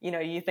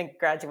 You think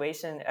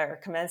graduation or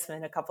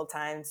commencement a couple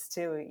times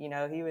too.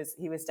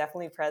 He was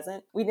definitely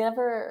present. We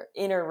never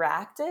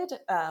interacted,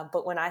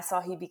 but when I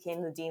saw he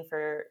became the dean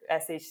for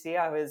SHC,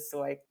 I was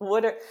like,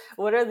 what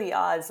are the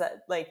odds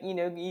that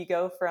you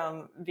go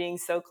from being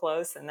so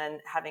close and then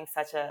having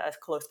such a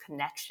close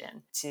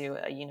connection to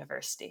a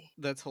university?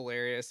 That's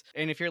hilarious.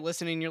 And if you're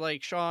listening, you're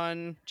like,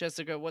 Sean,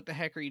 Jessica, what the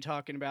heck are you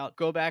talking about?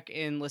 Go back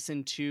and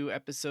listen to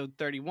episode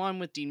 31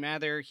 with Dean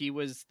Mather. He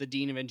was the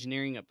dean of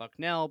engineering at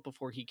Bucknell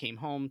before he came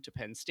home to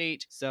Penn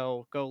State.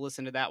 So go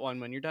listen to that one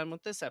when you're done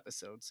with this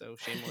episode. So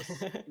shameless,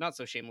 not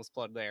so shameless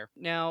plug there.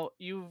 Now,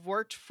 you've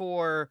worked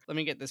for, let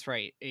me get this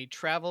right,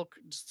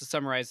 just to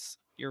summarize,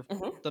 Your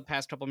Hmm. the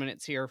past couple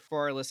minutes here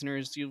for our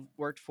listeners, you've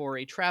worked for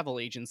a travel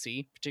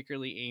agency,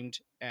 particularly aimed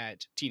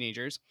at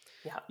teenagers.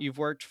 Yeah. You've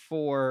worked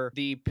for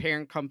the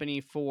parent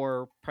company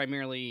for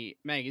primarily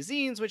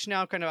magazines, which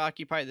now kind of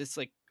occupy this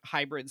like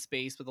hybrid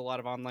space with a lot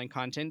of online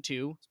content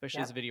too,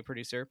 especially as a Yep. video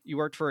producer. You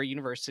worked for a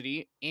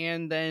university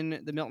and then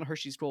the Milton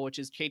Hershey School, which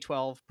is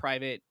K-12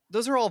 private.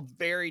 Those are all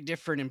very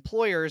different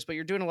employers, but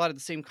you're doing a lot of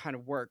the same kind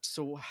of work.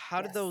 So how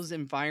did Yes. those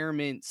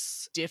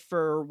environments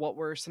differ? What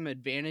were some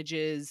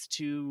advantages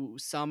to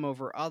some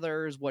over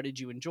others? What did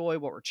you enjoy?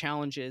 What were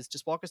challenges?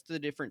 Just walk us through the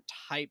different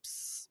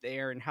types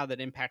there and how that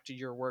impacted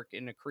your work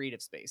in a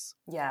creative space.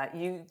 Yeah,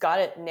 you got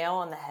it nail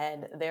on the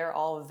head. They're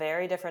all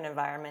very different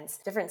environments,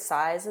 different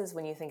sizes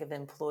when you think of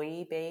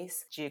employee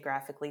base,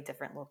 geographically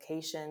different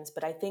locations.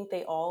 But I think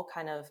they all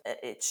kind of,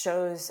 it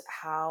shows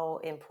how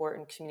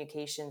important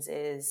communications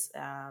is,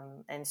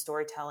 and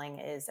storytelling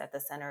is at the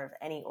center of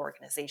any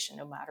organization,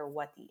 no matter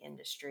what the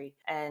industry.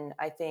 And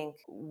I think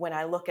when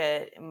I look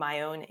at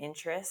my own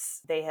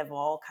interests, they have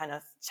all kind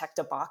of checked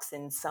a box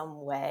in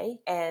some way.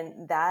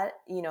 And that,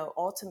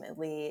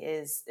 ultimately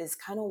is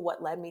kind of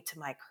what led me to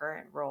my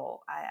current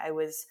role. I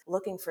was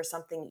looking for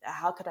something,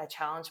 how could I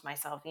challenge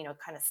myself,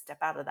 kind of step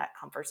out of that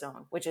comfort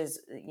zone, which is,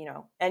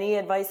 any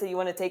advice that you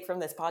want to take from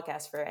this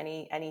podcast for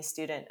any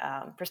student,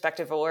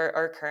 perspective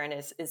or current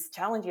is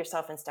challenge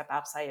yourself and step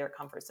outside your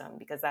comfort zone,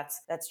 because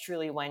that's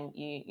truly when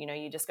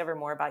you discover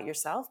more about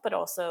yourself, but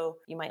also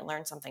you might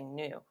learn something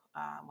new.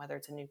 Whether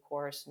it's a new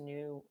course,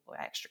 new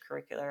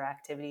extracurricular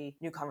activity,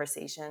 new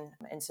conversation.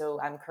 And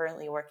so I'm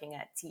currently working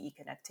at TE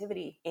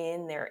Connectivity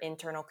in their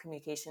internal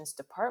communications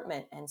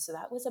department. And so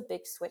that was a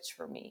big switch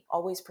for me,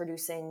 always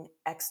producing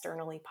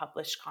externally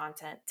published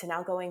content, to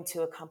now going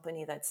to a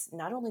company that's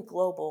not only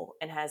global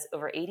and has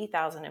over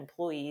 80,000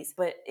 employees,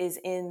 but is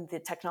in the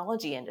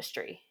technology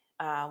industry,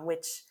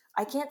 which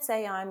I can't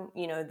say I'm,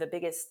 the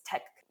biggest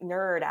tech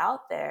nerd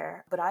out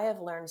there, but I have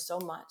learned so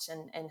much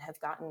and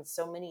have gotten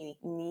so many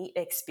neat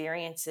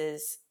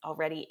experiences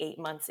already 8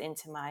 months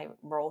into my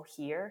role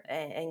here,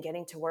 and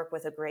getting to work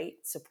with a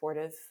great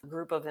supportive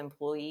group of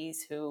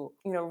employees who,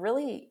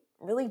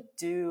 really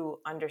do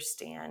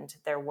understand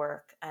their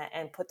work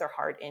and put their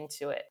heart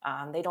into it.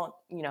 They don't,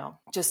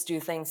 just do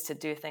things to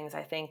do things.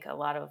 I think a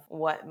lot of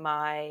what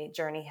my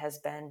journey has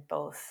been,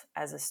 both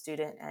as a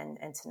student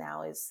and to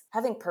now, is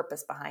having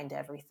purpose behind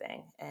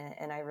everything.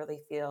 And I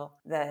really feel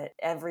that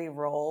every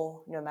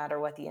role, no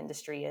matter what the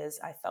industry is,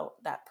 I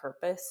felt that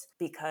purpose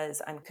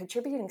because I'm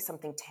contributing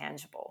something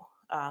tangible.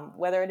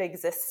 Whether it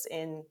exists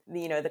in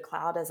the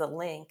cloud as a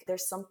link,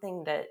 there's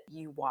something that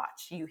you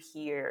watch, you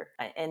hear,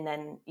 and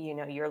then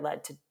you're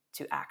led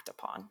to act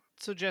upon.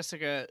 So,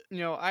 Jessica,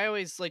 I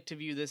always like to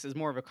view this as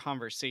more of a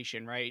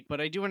conversation, right? But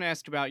I do want to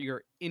ask about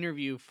your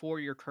interview for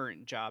your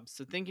current job.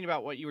 So, thinking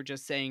about what you were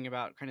just saying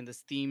about kind of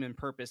this theme and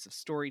purpose of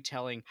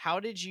storytelling,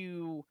 how did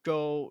you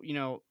go?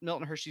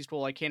 Milton Hershey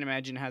School, I can't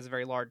imagine, has a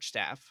very large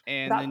staff.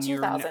 And About then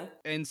 2000.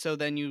 and so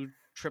then you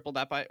triple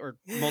that by or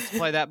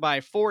multiply that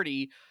by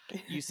 40,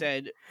 you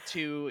said,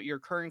 to your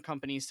current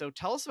company. So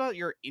tell us about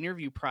your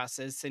interview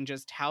process and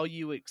just how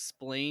you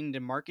explained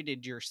and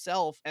marketed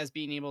yourself as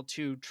being able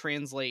to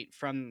translate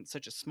from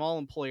such a small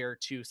employer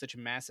to such a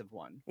massive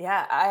one.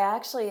 Yeah, I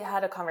actually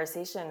had a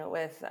conversation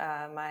with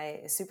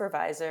my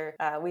supervisor.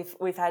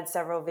 We've had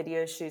several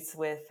video shoots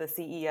with the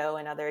CEO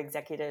and other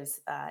executives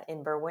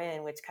in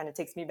Berlin, which kind of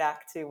takes me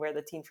back to where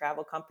the teen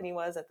travel company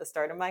was at the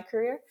start of my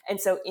career. And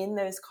so in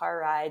those car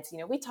rides,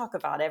 we talk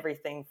about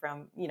everything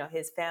from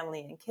his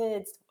family and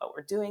kids, to what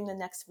we're doing the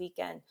next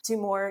weekend, to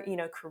more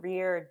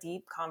career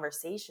deep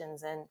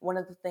conversations. And one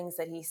of the things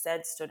that he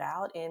said stood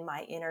out in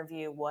my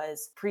interview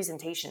was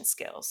presentation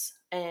skills.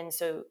 And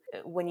so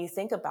when you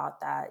think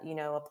about that,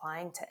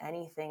 applying to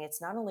anything,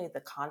 it's not only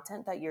the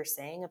content that you're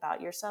saying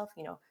about yourself,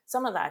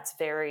 some of that's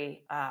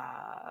very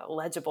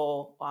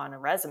legible on a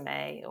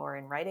resume or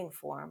in writing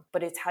form,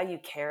 but it's how you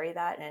carry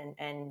that,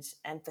 and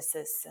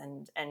emphasis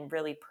and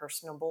really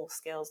personable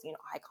skills,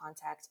 eye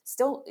contact,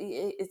 still,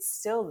 it's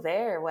still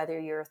there, whether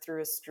you're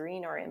through a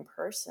screen or in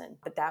person.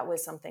 But that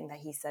was something that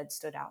he said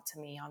stood out to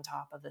me on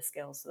top of the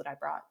skills that I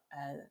brought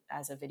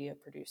as a video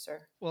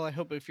producer. Well, I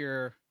hope if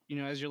you're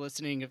as you're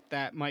listening, if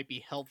that might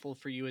be helpful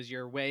for you as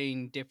you're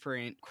weighing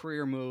different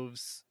career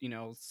moves.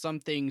 Some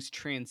things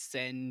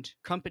transcend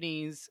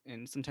companies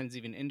and sometimes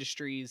even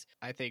industries.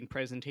 I think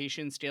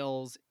presentation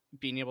skills,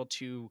 being able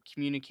to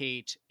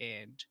communicate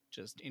and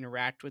just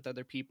interact with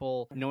other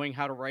people, knowing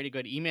how to write a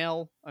good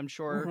email, I'm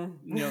sure,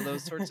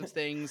 those sorts of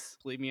things.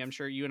 Believe me, I'm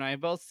sure you and I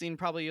have both seen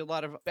probably a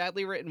lot of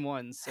badly written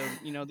ones. So,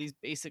 these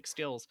basic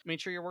skills, make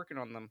sure you're working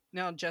on them.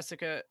 Now,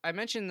 Jessica, I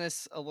mentioned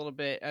this a little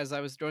bit as I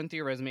was going through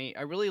your resume.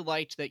 I really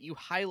liked that you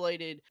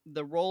highlighted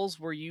the roles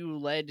where you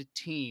led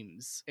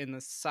teams and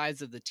the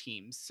size of the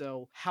teams.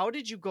 So how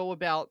did you go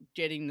about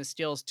getting the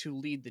skills to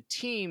lead the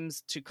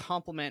teams to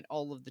complement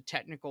all of the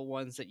technical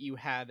ones that you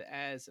have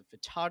as a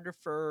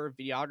photographer,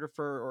 videographer,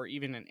 or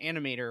even an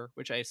animator,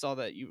 which I saw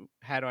that you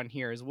had on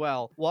here as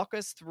well. Walk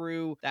us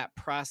through that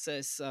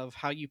process of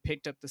how you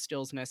picked up the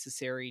skills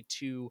necessary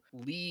to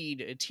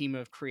lead a team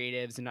of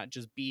creatives and not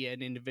just be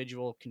an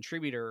individual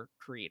contributor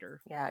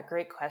creator. Yeah,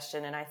 great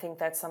question. And I think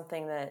that's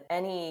something that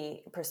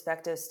any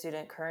prospective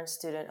student, current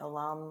student,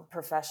 alum,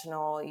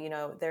 professional,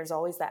 there's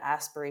always that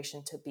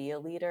aspiration to be a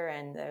leader.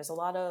 And there's a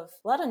lot of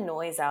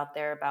noise out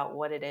there about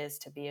what it is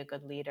to be a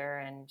good leader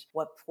and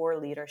what poor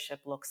leadership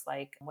looks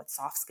like, what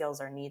soft skills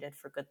are needed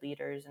for good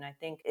leaders. And I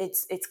think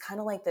it's kind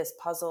of like this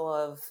puzzle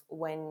of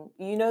when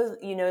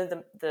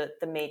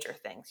the major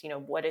things,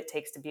 what it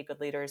takes to be a good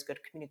leader is good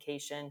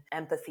communication,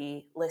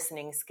 empathy,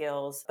 listening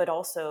skills, but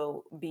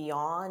also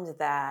beyond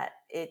that,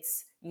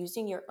 it's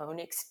using your own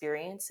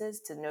experiences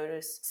to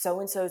notice so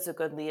and so is a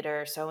good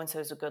leader, so and so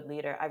is a good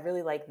leader. I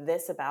really like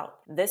this about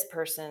this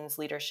person's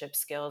leadership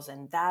skills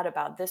and that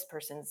about this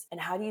person's. And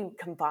how do you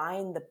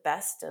combine the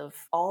best of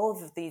all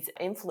of these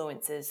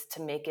influences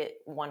to make it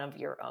one of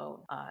your own?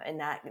 And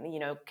that,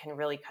 can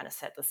really kind of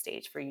set the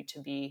stage for you to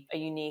be a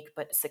unique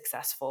but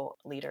successful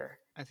leader.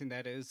 I think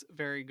that is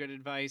very good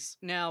advice.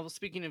 Now,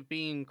 speaking of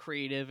being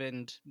creative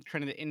and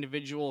kind of the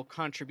individual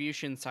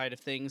contribution side of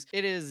things,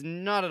 it is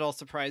not at all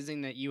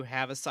surprising that you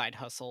have a side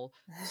hustle.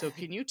 So,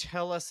 can you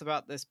tell us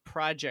about this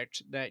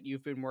project that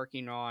you've been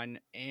working on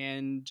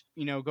and,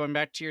 going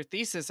back to your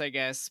thesis, I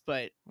guess,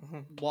 but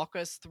walk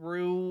us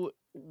through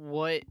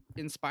what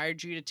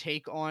inspired you to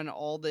take on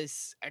all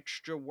this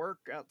extra work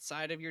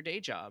outside of your day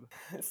job?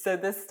 So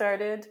this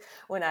started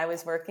when I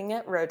was working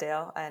at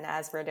Rodale, and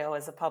as Rodale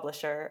was a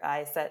publisher,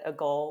 I set a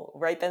goal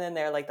right then and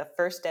there. Like the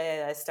first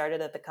day I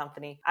started at the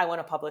company, I want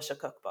to publish a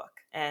cookbook.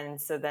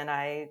 And so then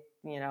I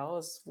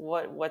was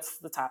what's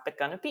the topic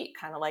going to be?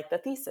 Kind of like the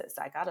thesis.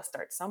 I got to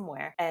start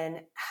somewhere.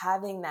 And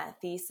having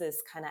that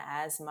thesis kind of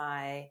as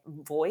my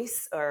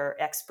voice or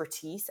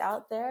expertise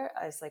out there,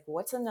 I was like,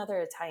 what's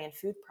another Italian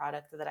food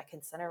product that I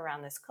can center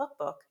around this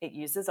cookbook? It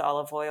uses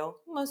olive oil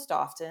most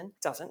often,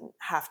 doesn't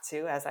have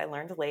to, as I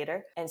learned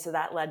later. And so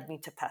that led me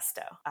to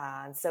pesto.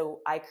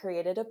 So I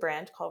created a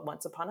brand called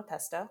Once Upon a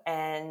Pesto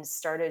and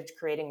started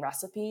creating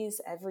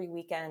recipes. Every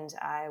weekend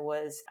I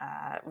was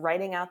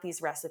writing out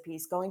these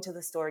recipes, going to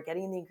the store,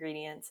 getting the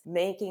ingredients,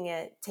 making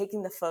it,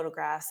 taking the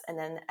photographs, and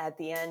then at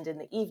the end in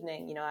the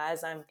evening,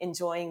 as I'm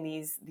enjoying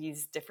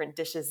these different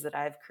dishes that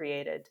I've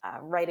created,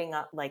 writing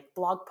up like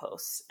blog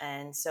posts.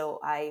 And so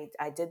I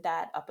did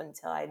that up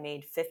until I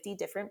made 50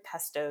 different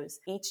pestos,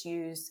 each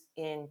used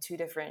in 2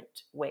 different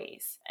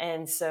ways.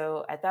 And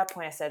so at that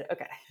point I said,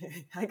 okay,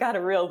 I got to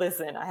reel this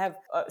in. I have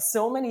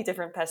so many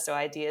different pesto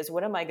ideas.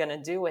 What am I going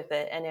to do with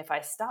it? And if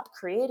I stop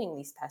creating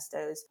these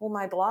pestos, well,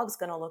 my blog's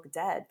going to look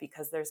dead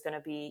because there's going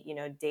to be,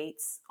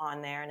 dates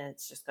on there and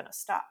it's just going to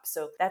stop.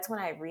 So that's when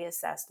I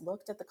reassessed,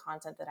 looked at the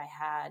content that I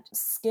had,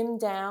 skimmed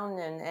down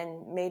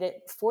and made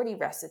it 40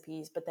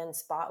 recipes, but then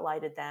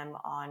spotlighted them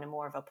on a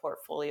more of a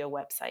portfolio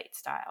website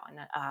style. And,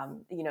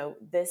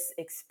 this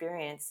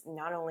experience,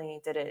 not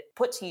only did it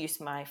put to use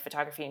my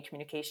photography and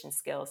communication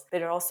skills,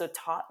 but it also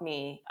taught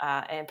me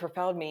and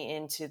propelled me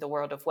into the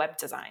world of web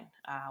design.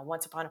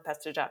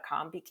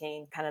 OnceUponAPesto.com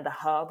became kind of the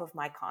hub of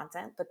my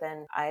content, but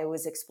then I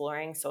was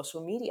exploring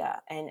social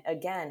media. And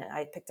again,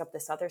 I picked up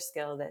this other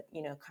skill that,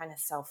 kind of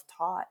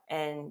self-taught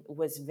and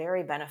was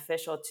very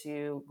beneficial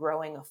to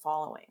growing a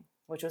following,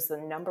 which was the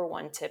number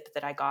one tip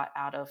that I got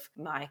out of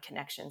my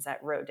connections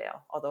at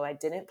Rodale. Although I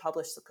didn't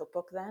publish the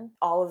cookbook then,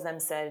 all of them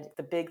said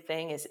the big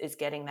thing is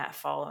getting that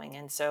following.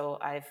 And so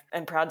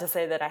I'm proud to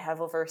say that I have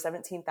over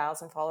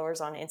 17,000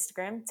 followers on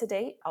Instagram to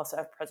date. I also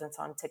have presence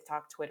on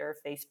TikTok, Twitter,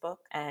 Facebook,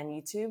 and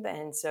YouTube.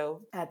 And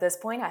so at this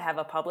point I have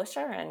a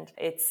publisher and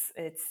it's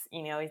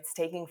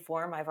taking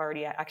form. I've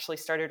already actually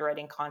started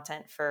writing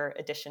content for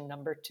edition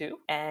number 2.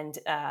 And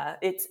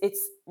it's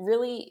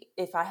really,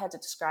 if I had to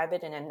describe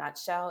it in a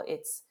nutshell,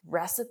 it's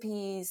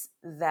recipes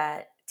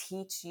that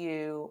teach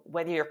you,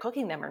 whether you're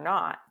cooking them or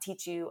not,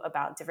 teach you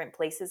about different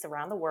places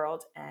around the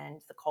world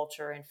and the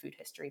culture and food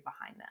history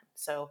behind them.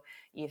 So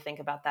you think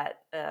about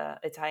that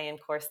Italian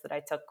course that I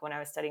took when I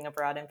was studying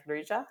abroad in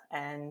Perugia,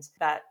 and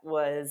that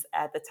was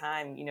at the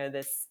time,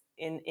 this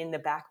in the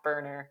back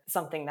burner,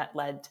 something that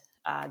led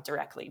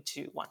directly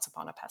to Once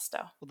Upon a Pesto.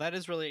 Well, that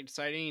is really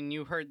exciting. And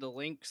you heard the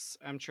links.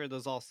 I'm sure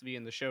those also be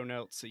in the show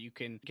notes so you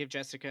can give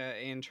Jessica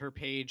and her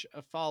page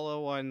a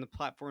follow on the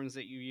platforms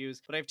that you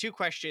use. But I have 2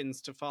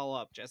 questions to follow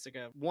up,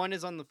 Jessica. One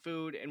is on the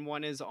food and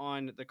one is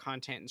on the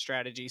content and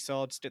strategy. So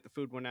I'll just get the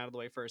food one out of the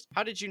way first.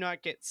 How did you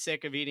not get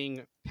sick of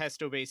eating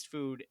pesto based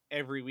food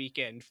every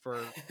weekend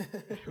for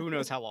who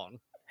knows how long?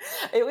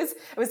 It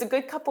was a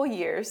good couple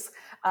years.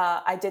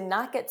 I did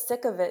not get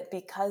sick of it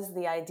because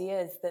the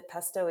idea is that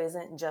pesto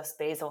isn't just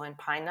basil and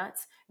pine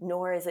nuts,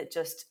 nor is it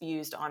just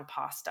used on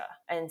pasta.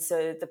 And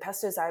so the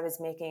pestos I was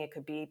making, it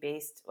could be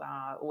based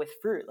with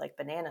fruit like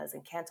bananas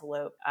and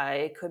cantaloupe.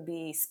 It could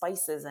be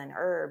spices and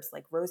herbs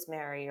like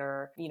rosemary,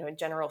 or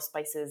general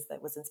spices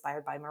that was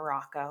inspired by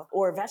Morocco,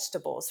 or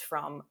vegetables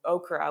from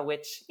okra,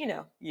 which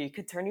you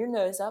could turn your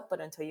nose up, but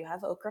until you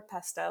have okra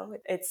pesto,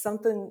 it's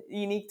something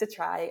unique to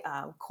try.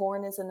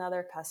 Corn is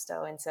another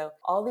pesto. And so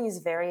all these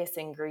various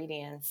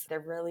ingredients, there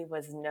really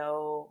was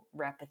no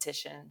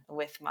repetition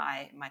with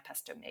my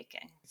pesto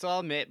making. So I'll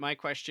admit, my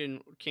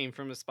question came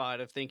from a spot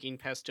of thinking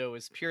pesto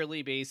is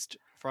purely based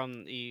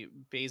from the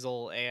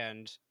basil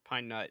and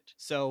pine nut.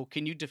 So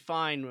can you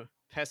define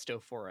pesto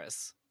for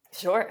us?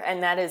 Sure,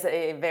 and that is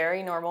a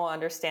very normal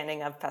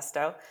understanding of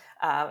pesto,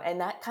 and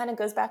that kind of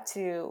goes back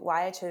to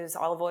why I chose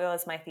olive oil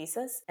as my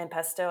thesis and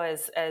pesto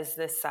as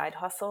this side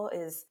hustle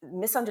is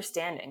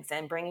misunderstandings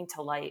and bringing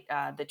to light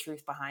the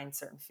truth behind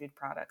certain food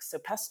products. So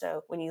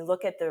pesto, when you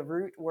look at the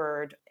root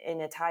word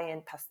in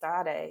Italian,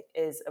 pastare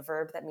is a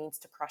verb that means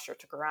to crush or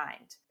to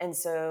grind, and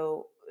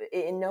so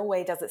in no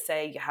way does it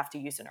say you have to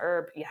use an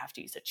herb, you have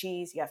to use a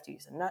cheese, you have to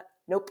use a nut.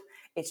 Nope.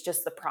 It's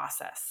just the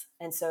process.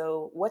 And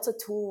so what's a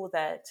tool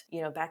that,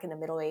 back in the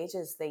Middle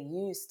Ages they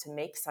used to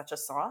make such a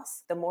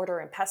sauce? The mortar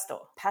and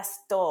pestle.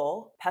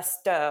 Pesto,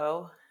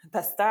 pastare,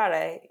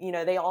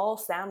 they all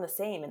sound the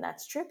same. And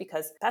that's true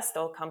because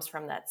pesto comes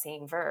from that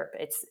same verb.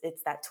 It's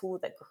that tool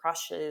that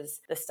crushes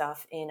the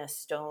stuff in a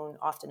stone,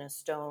 often a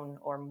stone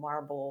or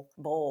marble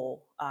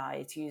bowl.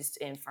 It's used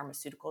in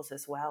pharmaceuticals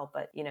as well.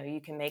 But,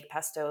 you can make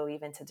pesto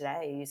even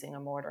today using a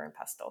mortar and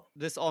pestle.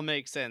 This all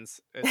makes sense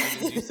as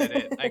soon as you said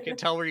it. I could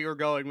tell where you were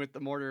going with the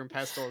mortar and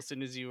pestle as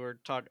soon as you were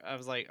talking. I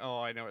was like, oh,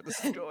 I know where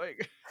this is going.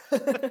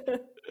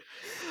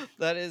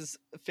 That is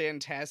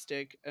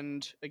fantastic.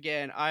 And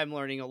again, I'm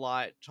learning a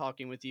lot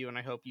talking with you, and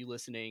I hope you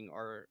listening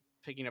are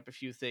picking up a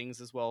few things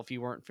as well if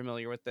you weren't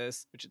familiar with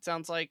this, which it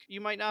sounds like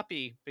you might not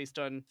be based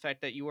on the fact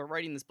that you are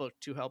writing this book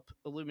to help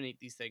illuminate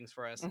these things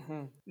for us.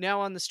 Mhm. Now,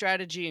 on the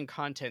strategy and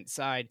content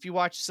side, if you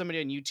watch somebody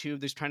on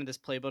YouTube, there's kind of this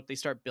playbook. They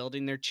start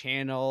building their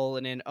channel,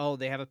 and then, oh,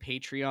 they have a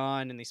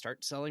Patreon, and they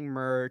start selling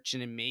merch.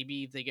 And then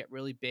maybe if they get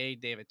really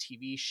big, they have a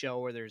TV show,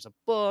 or there's a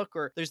book,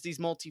 or there's these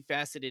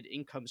multifaceted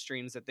income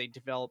streams that they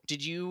develop.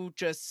 Did you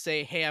just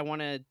say, hey, I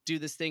want to do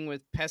this thing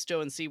with pesto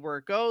and see where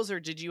it goes?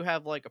 Or did you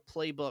have like a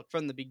playbook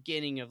from the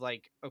beginning of like,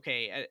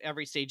 okay, at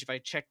every stage, if I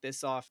check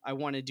this off, I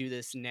want to do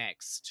this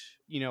next?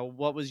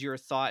 What was your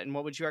thought, and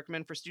what would you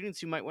recommend for students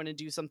who might want to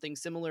do something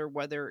similar,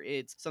 whether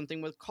it's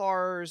something with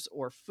cars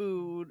or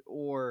food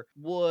or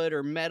wood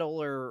or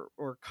metal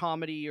or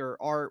comedy or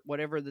art,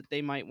 whatever that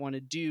they might want to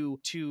do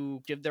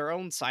to give their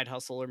own side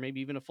hustle or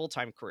maybe even a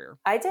full-time career?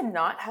 I did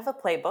not have a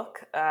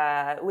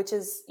playbook, which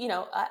is,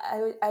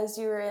 as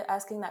you were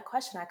asking that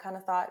question, I kind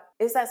of thought,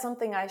 is that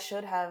something I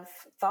should have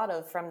thought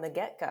of from the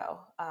get-go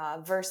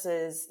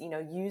versus,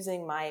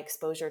 using my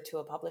exposure to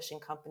a publishing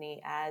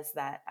company as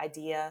that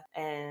idea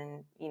and,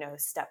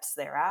 steps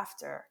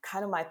thereafter.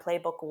 Kind of my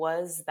playbook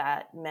was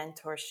that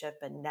mentorship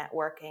and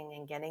networking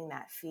and getting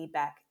that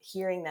feedback,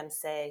 hearing them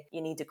say,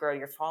 you need to grow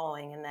your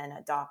following, and then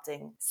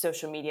adopting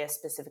social media,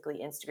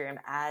 specifically Instagram,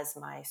 as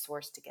my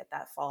source to get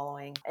that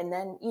following. And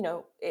then,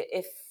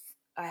 if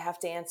I have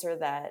to answer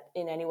that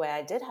in any way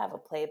I did have a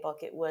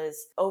playbook, it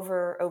was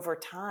over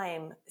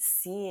time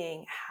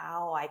seeing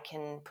how I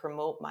can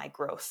promote my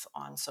growth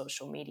on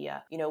social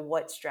media,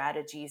 what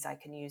strategies I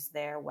can use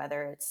there,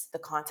 whether it's the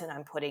content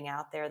I'm putting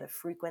out there, the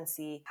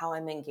frequency, how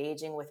I'm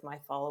engaging with my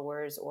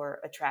followers or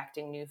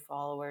attracting new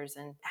followers,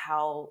 and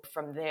how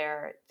from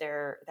there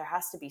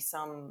has to be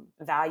some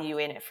value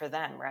in it for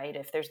them, right?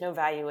 If there's no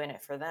value in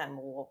it for them,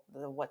 well,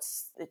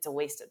 it's a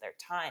waste of their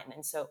time.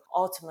 And so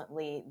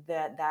ultimately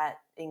that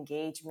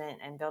engagement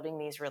and building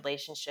these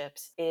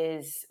relationships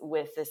is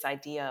with this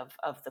idea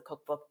of the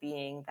cookbook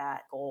being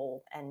that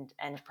goal and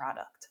end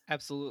product.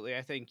 Absolutely.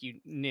 I think you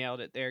nailed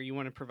it there. You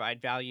want to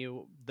provide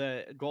value.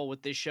 The goal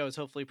with this show is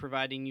hopefully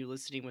providing you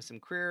listening with some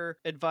career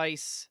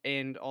advice,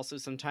 and also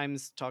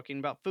sometimes talking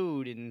about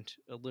food and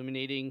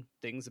illuminating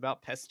things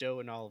about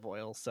pesto and olive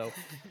oil. So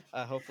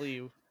hopefully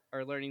you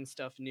are learning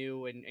stuff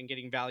new and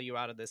getting value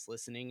out of this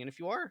listening. And if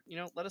you are,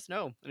 let us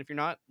know. And if you're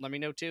not, let me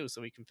know too,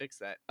 so we can fix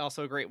that.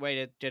 Also, a great way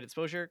to get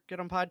exposure, get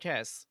on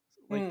podcasts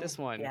like this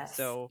one. Yes.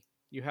 So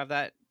you have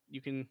that.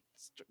 You can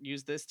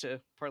use this to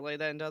parlay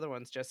that into other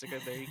ones, Jessica.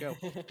 There you go.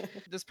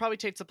 This probably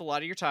takes up a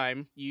lot of your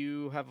time.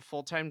 You have a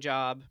full-time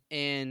job,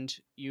 and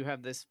you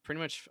have this pretty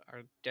much,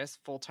 I guess,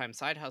 full-time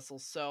side hustle.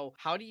 So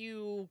how do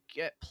you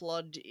get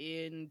plugged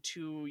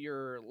into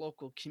your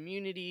local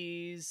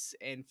communities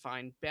and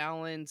find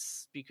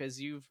balance?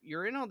 Because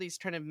you're in all these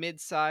kind of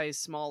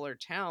mid-sized, smaller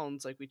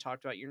towns, like we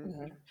talked about.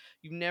 You've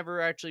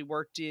never actually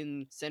worked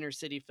in Center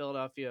City,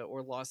 Philadelphia,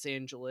 or Los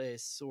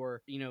Angeles,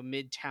 or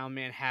Midtown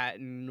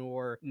Manhattan,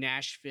 or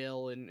Nashville,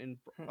 and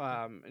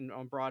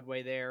on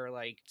Broadway there,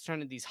 like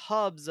kind of these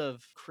hubs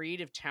of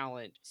creative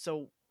talent.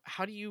 So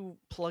how do you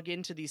plug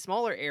into these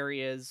smaller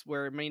areas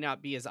where it may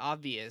not be as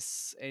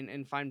obvious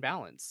and find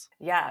balance?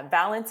 Yeah,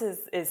 balance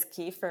is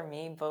key for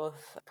me,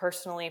 both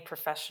personally,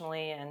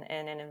 professionally,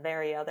 and in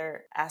very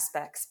other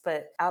aspects.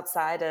 But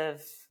outside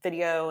of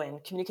video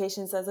and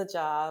communications as a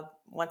job,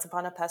 once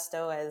upon a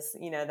pesto as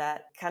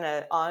that kind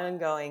of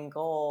ongoing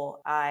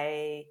goal,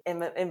 I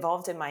am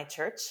involved in my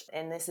church,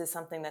 and this is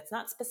something that's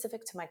not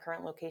specific to my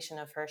current location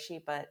of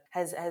Hershey, but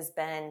has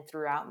been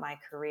throughout my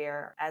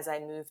career. As I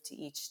move to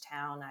each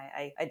town,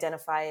 I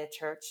identify a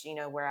church,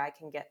 where I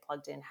can get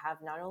plugged in, have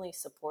not only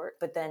support,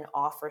 but then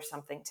offer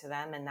something to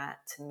them, and that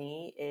to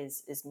me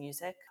is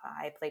music.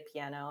 I play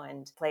piano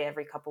and play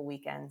every couple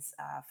weekends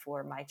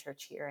for my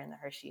church here in the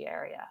Hershey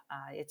area.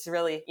 It's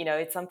really,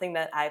 it's something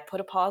that I put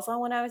a pause on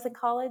when I was in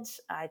college.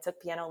 I took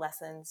piano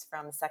lessons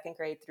from second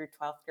grade through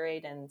 12th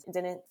grade and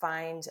didn't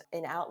find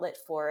an outlet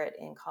for it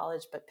in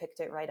college, but picked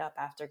it right up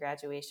after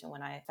graduation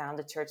when I found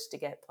a church to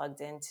get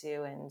plugged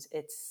into. And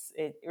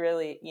it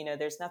really,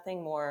 there's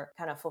nothing more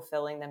kind of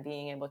fulfilling than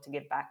being able to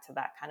give back to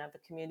that kind of a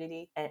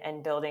community,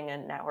 and building a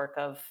network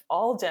of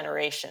all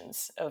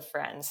generations of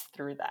friends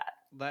through that.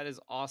 That is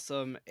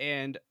awesome.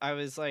 And I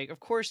was like, of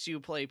course you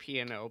play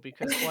piano,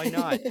 because why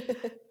not?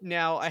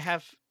 Now, I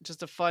have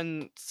just a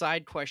fun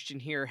side question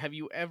here. Have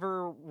you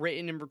ever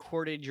written and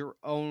recorded your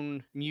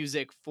own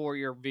music for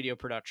your video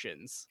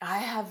productions? I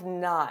have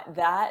not.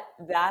 That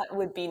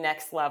would be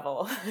next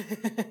level.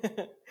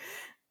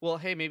 Well,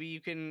 hey, maybe you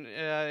can,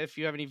 if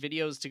you have any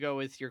videos to go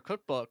with your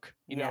cookbook,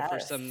 for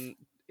Yes. some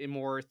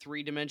more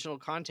three-dimensional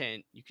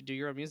content, you could do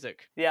your own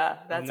music. Yeah,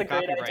 Own that's the a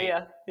great copyright.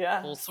 idea.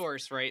 Yeah. Full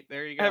source, right?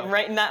 There you I'm go.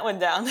 writing that one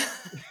down.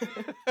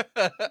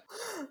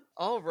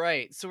 All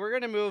right. So we're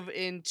going to move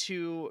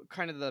into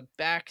kind of the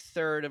back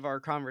third of our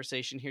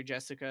conversation here,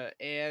 Jessica.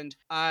 And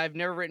I've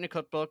never written a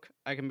cookbook.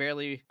 I can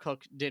barely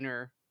cook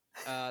dinner.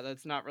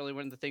 That's not really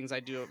one of the things I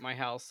do at my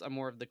house. I'm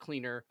more of the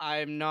cleaner.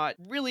 I'm not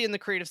really in the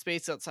creative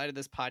space outside of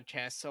this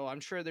podcast, so I'm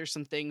sure there's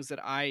some things that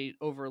I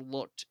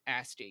overlooked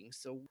asking.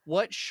 So,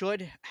 what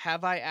should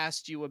have I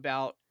asked you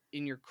about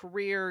in your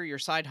career, your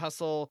side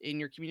hustle, in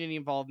your community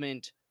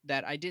involvement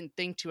that I didn't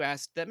think to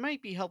ask that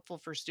might be helpful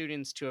for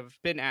students to have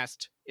been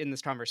asked in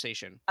this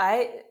conversation?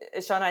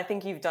 Sean, I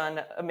think you've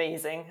done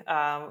amazing.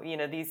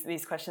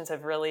 These questions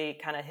have really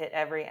kind of hit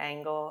every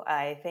angle.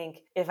 I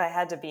think if I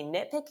had to be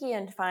nitpicky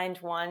and find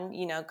one,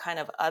 kind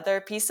of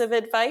other piece of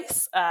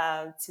advice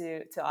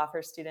to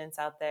offer students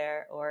out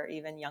there, or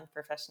even young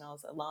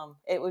professionals, alum,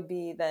 it would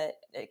be that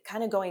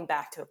kind of going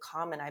back to a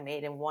comment I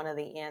made in one of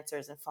the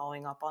answers and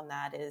following up on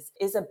that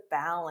is a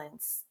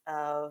balance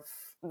of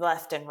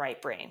left and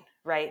right brain,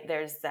 right?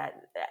 There's that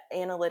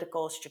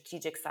analytical,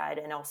 strategic side,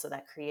 and also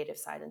that creative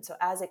side. And so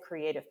as a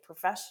creative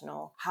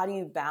professional, how do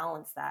you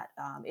balance that?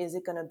 Is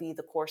it going to be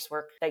the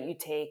coursework that you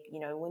take?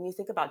 When you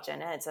think about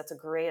gen eds, that's a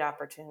great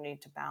opportunity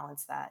to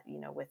balance that,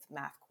 with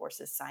math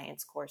courses,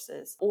 science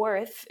courses. Or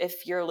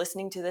if you're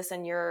listening to this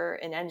and you're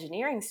an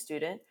engineering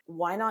student,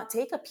 why not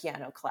take a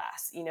piano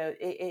class?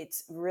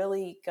 It's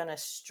really going to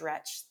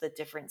stretch the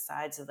different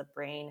sides of the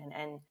brain,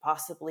 and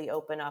possibly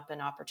open up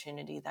an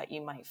opportunity that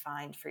you might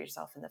find for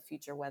yourself in the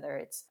future, whether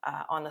it's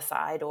on the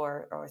side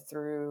or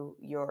through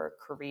your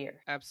career.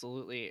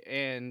 Absolutely.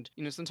 And,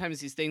 sometimes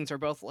these things are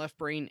both left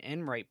brain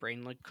and right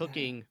brain. Like Mhm.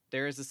 cooking,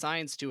 there is a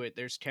science to it.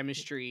 There's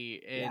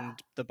chemistry Yeah.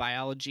 and the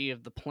biology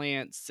of the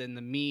plants and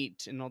the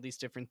meat and all these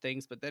different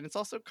things. But then it's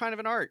also kind of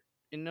an art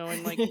in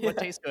knowing like what Yeah.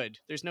 tastes good.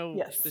 There's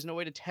Yes. no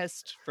way to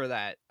test for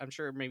that. I'm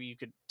sure maybe you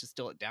could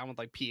distill it down with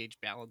like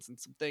pH balance and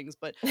some things,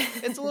 but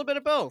it's a little bit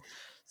of both.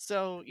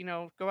 So,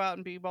 go out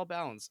and be well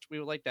balanced. We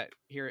would like that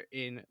here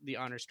in the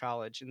Honors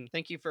College. And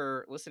thank you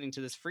for listening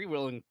to this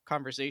freewheeling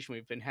conversation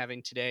we've been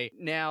having today.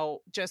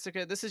 Now,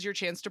 Jessica, this is your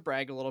chance to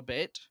brag a little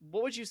bit.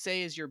 What would you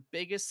say is your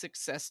biggest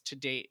success to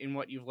date in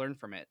what you've learned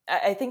from it?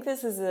 I think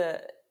this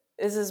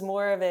is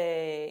more of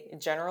a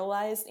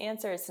generalized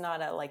answer. It's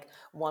not a like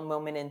one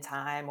moment in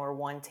time or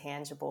one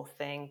tangible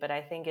thing, but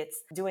I think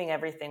it's doing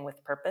everything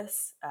with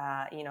purpose.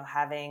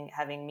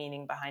 Having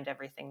meaning behind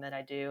everything that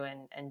I do,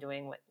 and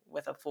doing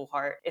with a full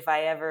heart. If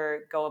I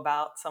ever go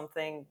about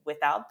something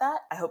without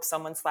that, I hope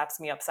someone slaps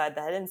me upside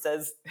the head and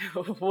says,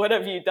 "What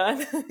have you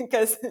done?"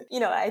 Because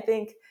I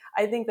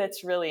think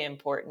that's really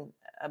important,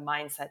 a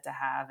mindset to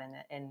have,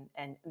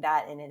 and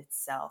that in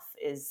itself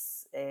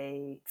is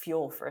a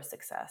fuel for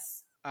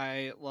success.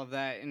 I love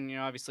that. And,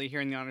 obviously here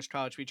in the Honors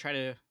College, we try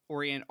to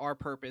orient our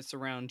purpose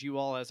around you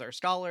all as our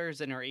scholars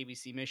and our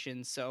ABC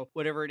missions. So,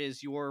 whatever it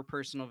is, your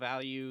personal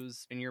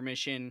values and your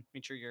mission,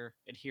 make sure you're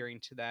adhering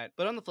to that.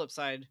 But on the flip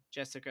side,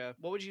 Jessica,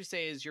 what would you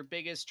say is your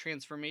biggest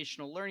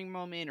transformational learning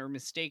moment or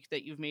mistake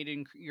that you've made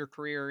in your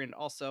career, and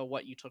also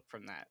what you took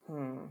from that?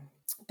 Hmm.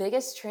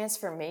 Biggest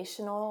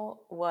transformational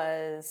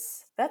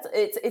was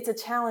it's a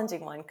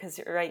challenging one because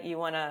right, you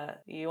want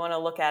to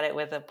look at it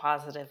with a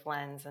positive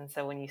lens, and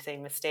so when you say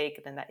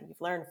mistake, then that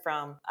you've learned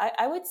from,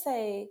 I would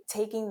say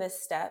taking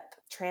this step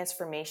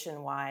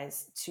transformation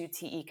wise to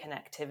TE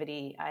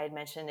connectivity. I had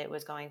mentioned it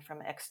was going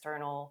from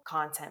external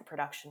content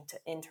production to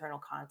internal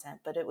content,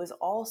 but it was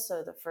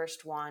also the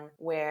first one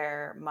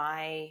where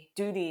my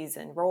duties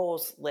and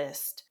roles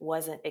list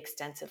wasn't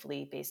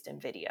extensively based in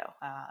video.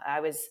 I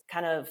was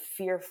kind of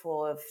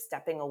fearful of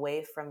stepping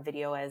away from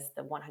video as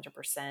the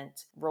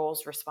 100%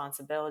 roles,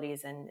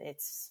 responsibilities, and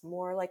it's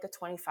more like a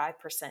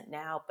 25%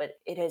 now, but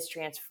it has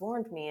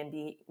transformed me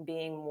in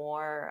being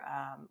more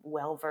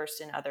well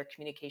versed in other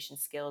communication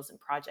skills and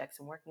projects,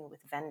 and working with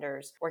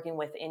vendors, working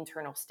with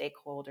internal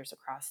stakeholders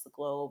across the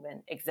globe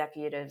and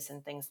executives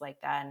and things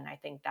like that. And I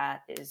think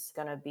that is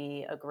going to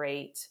be a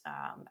great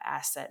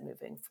asset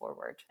moving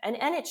forward. And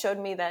it showed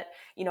me that,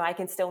 I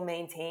can still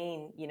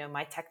maintain,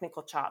 my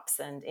technical chops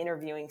and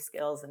interviewing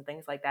skills and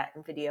things like that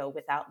in video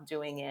without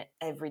doing it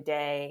every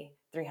day,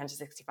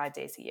 365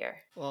 days a year.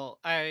 Well,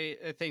 I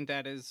think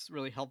that is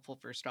really helpful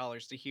for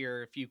scholars to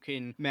hear. If you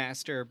can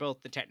master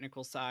both the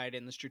technical side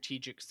and the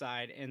strategic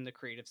side and the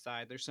creative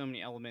side, there's so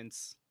many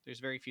elements. There's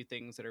very few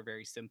things that are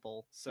very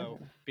simple. So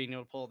Mm-hmm. being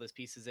able to pull those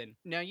pieces in.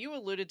 Now, you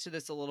alluded to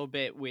this a little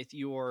bit with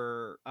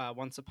your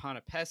Once Upon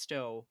a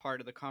Pesto part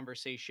of the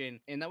conversation,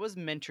 and that was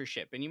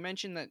mentorship. And you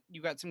mentioned that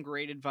you got some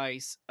great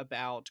advice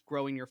about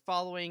growing your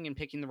following and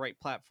picking the right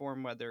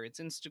platform, whether it's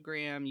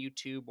Instagram,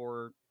 YouTube,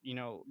 or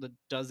the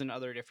dozen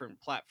other different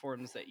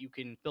platforms that you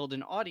can build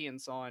an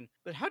audience on.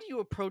 But how do you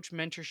approach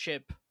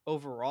mentorship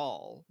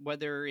overall,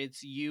 whether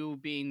it's you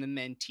being the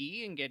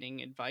mentee and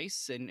getting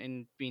advice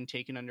and being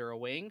taken under a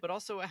wing, but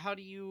also how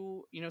do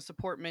you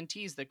support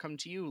mentees that come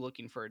to you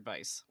looking for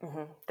advice?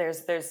 Mm-hmm.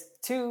 There's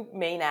two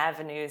main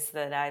avenues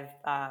that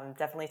I've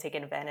definitely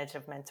taken advantage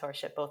of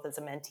mentorship, both as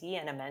a mentee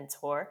and a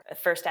mentor. The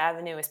first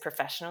avenue is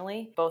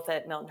professionally, both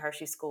at Milton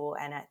Hershey School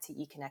and at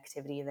TE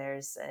Connectivity.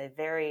 There's a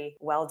very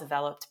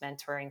well-developed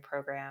mentoring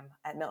program.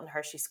 At Milton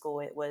Hershey School,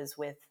 it was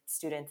with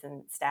students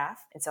and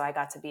staff, and so I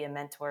got to be a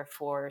mentor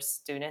for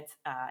students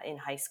in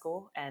high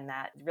school, and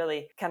that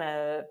really kind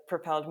of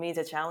propelled me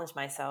to challenge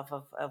myself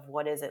of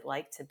what is it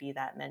like to be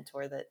that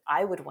mentor that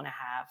I would want to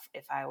have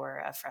if I were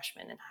a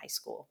freshman in high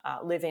school.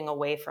 Living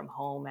away from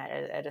home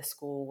at a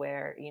school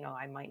where,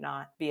 I might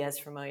not be as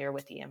familiar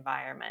with the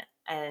environment.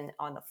 And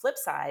on the flip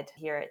side,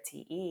 here at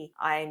TE,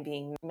 I'm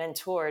being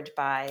mentored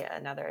by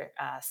another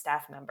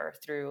staff member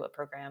through a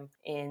program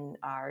in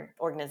our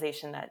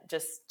organization that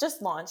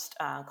just launched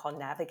called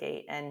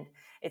Navigate. And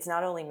it's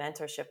not only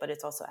mentorship, but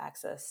it's also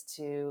access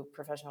to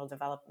professional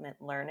development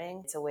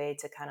learning. It's a way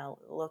to kind of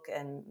look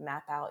and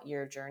map out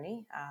your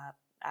journey.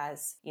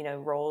 As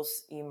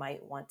roles you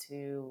might want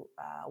to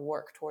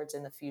work towards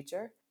in the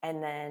future.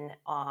 And then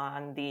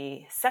on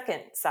the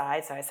second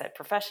side, so I said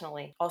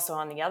professionally, also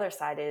on the other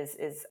side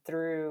is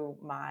through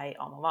my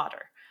alma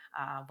mater.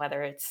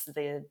 Whether it's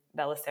the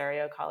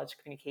Belisario College of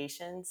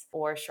Communications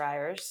or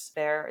Schreier's,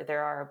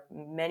 there are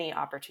many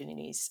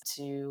opportunities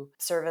to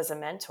serve as a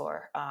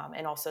mentor,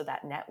 and also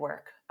that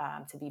network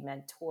to be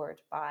mentored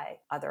by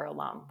other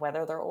alum,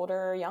 whether they're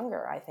older or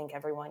younger. I think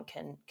everyone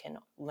can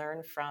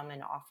learn from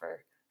and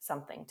offer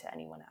something to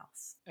anyone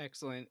else.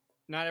 Excellent.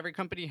 Not every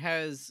company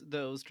has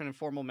those kind of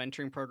formal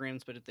mentoring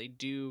programs, but if they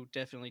do,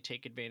 definitely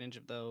take advantage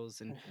of those.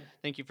 And Mm-hmm.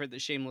 thank you for the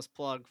shameless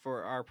plug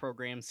for our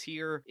programs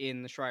here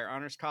in the Schreier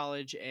Honors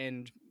College.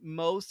 And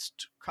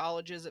most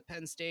colleges at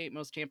Penn State,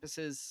 most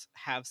campuses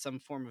have some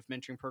form of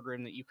mentoring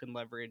program that you can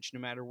leverage no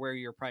matter where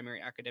your primary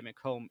academic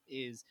home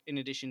is, in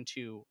addition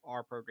to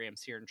our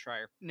programs here in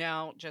Schreier.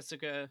 Now,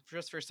 Jessica,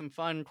 just for some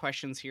fun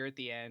questions here at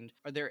the end,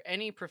 are there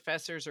any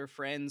professors or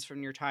friends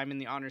from your time in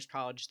the Honors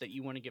College that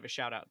you want to give a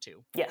shout out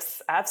to?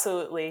 Yes,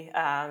 absolutely.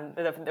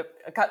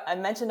 I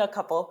mentioned a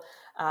couple,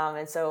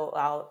 and so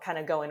I'll kind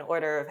of go in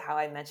order of how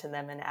I mentioned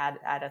them and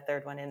add a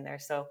third one in there.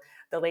 So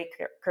the late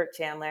Kurt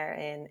Chandler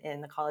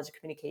in the College of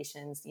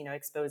Communications,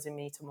 exposing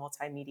me to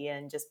multimedia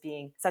and just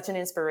being such an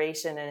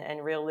inspiration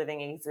and real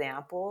living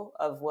example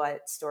of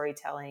what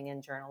storytelling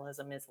and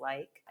journalism is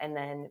like. And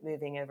then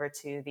moving over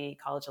to the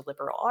College of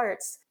Liberal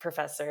Arts,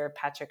 Professor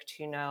Patrick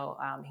Tuno,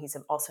 he's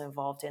also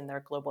involved in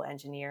their global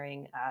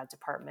engineering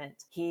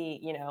department.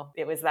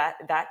 It was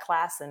that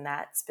class and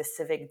that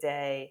specific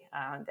day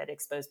that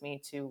exposed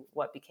me to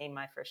what became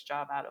my first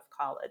job out of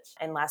college.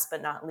 And last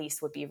but not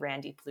least would be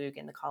Randy Plug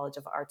in the College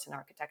of Arts and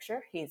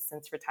Architecture. He's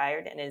since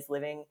retired and is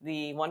living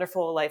the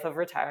wonderful life of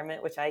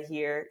retirement, which I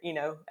hear,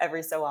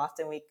 every so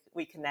often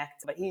we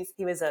connect. But he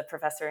was a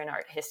professor in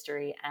art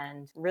history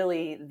and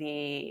really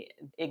the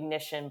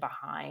ignition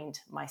behind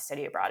my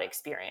study abroad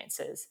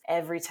experiences.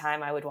 Every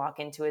time I would walk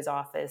into his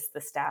office,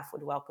 the staff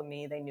would welcome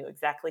me. They knew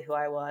exactly who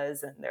I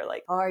was, and they're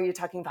like, "Oh, are you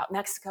talking about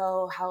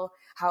Mexico?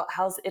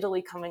 How's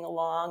Italy coming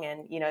along?"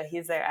 And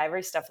he's there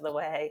every step of the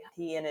way.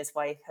 He and his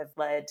wife have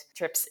led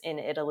trips in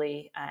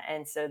Italy,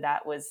 and so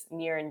that was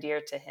near and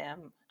dear to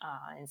him.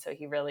 And so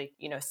he really,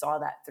 saw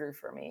that through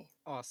for me.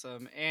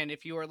 Awesome. And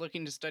if you are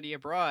looking to study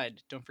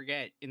abroad, don't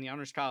forget, in the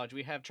Honors College,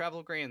 we have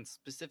travel grants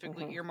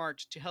specifically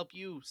earmarked to help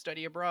you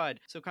study abroad.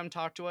 So come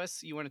talk to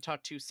us. You want to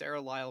talk to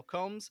Sarah Lyle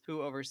Combs,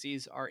 who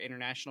oversees our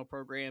international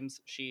programs.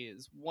 She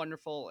is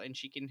wonderful, and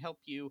she can help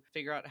you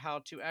figure out how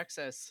to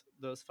access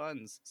those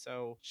funds.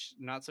 So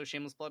not so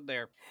shameless plug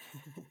there.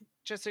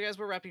 Jessica, as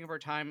we're wrapping up our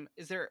time,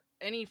 is there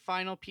any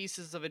final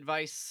pieces of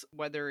advice,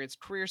 whether it's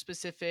career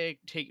specific,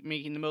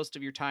 making the most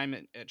of your time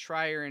at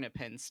Schreier and at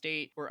Penn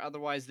State, or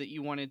otherwise, that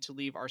you wanted to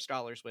leave our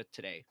scholars with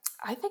today?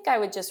 I think I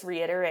would just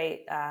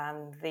reiterate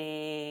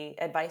the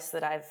advice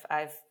that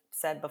I've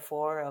said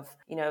before of,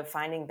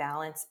 finding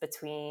balance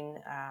between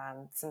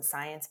some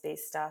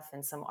science-based stuff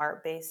and some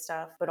art-based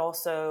stuff, but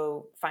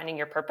also finding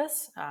your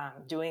purpose,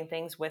 doing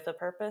things with a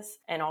purpose,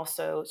 and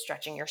also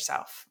stretching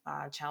yourself,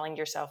 challenging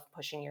yourself,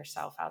 pushing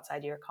yourself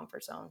outside your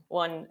comfort zone.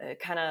 One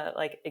kind of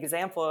like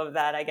example of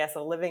that, I guess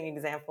a living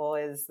example,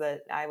 is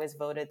that I was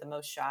voted the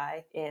most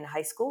shy in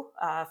high school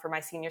for my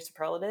senior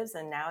superlatives,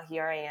 and now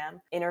here I am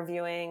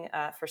interviewing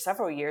for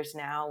several years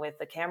now with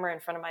the camera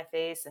in front of my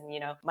face and,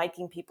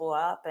 miking people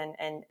up,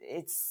 and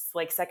it's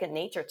like second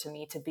nature to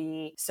me to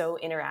be so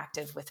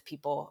interactive with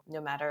people, no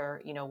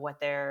matter, what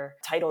their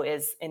title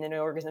is in an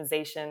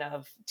organization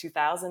of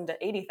 2,000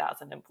 to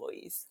 80,000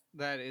 employees.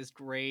 That is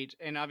great.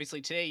 And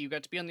obviously today you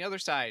got to be on the other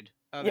side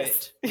of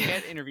Yes. it,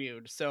 get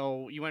interviewed.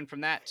 So you went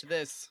from that to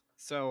this.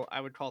 So I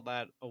would call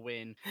that a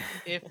win.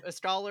 If a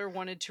scholar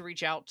wanted to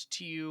reach out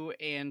to you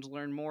and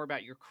learn more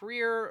about your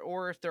career,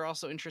 or if they're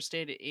also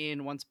interested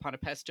in Once Upon a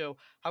Pesto,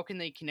 how can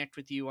they connect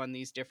with you on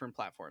these different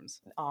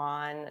platforms?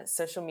 On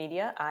social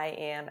media, I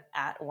am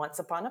at Once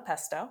Upon a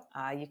Pesto.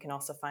 You can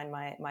also find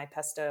my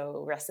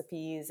pesto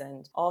recipes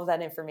and all of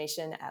that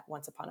information at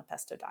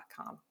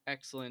onceuponapesto.com.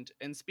 Excellent.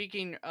 And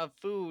speaking of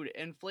food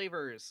and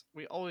flavors,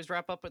 we always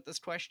wrap up with this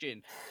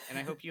question, and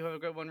I hope you have a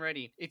good one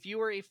ready. If you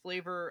were a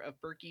flavor of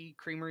Berkey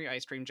Creamery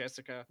ice cream,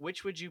 Jessica,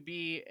 which would you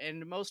be?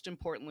 And most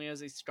importantly,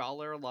 as a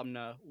scholar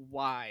alumna,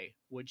 why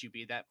would you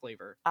be that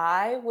flavor?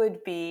 I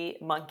would be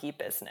monkey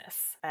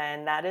business.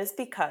 And that is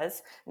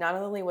because not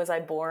only was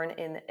I born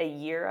in a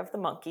year of the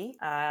monkey,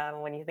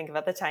 when you think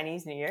about the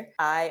Chinese New Year,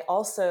 I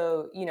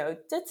also,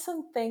 did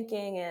some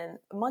thinking, and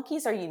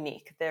monkeys are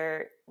unique.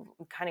 They're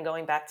kind of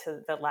going back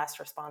to the last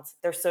response.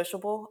 They're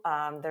sociable.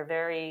 They're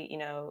very,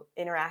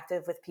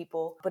 interactive with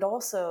people, but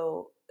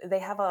also they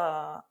have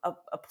a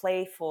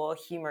playful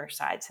humor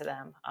side to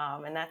them.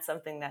 And that's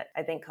something that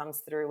I think comes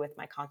through with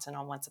my content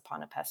on Once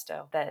Upon a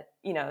Pesto, that,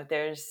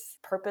 there's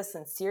purpose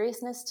and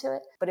seriousness to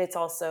it, but it's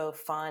also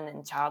fun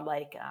and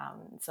childlike,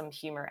 some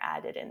humor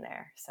added in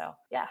there. So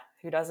yeah,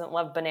 who doesn't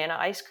love banana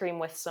ice cream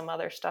with some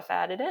other stuff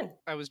added in?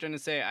 I was going to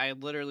say, I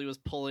literally was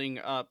pulling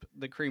up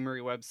the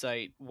Creamery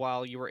website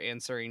while you were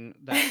answering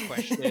that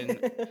question.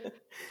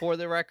 For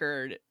the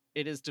record,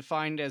 it is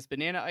defined as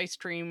banana ice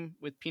cream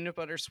with peanut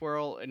butter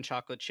swirl and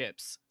chocolate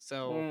chips.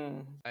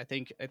 So I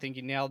think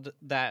you nailed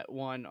that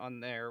one on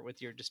there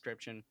with your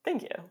description.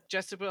 Thank you.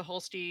 Jessica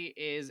Paholsky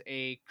is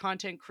a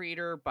content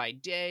creator by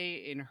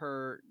day in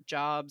her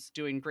jobs,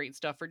 doing great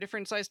stuff for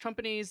different sized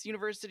companies,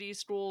 universities,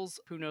 schools,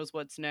 who knows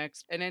what's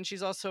next. And then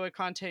she's also a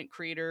content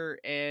creator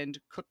and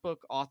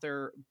cookbook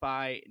author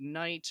by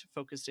night,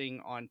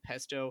 focusing on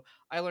pesto.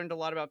 I learned a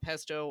lot about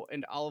pesto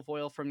and olive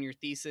oil from your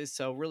thesis,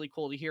 so really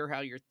cool to hear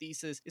how your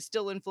thesis is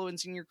still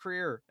influencing your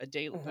career a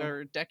day or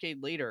a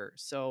decade later.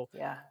 So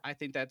yeah, I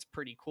think that's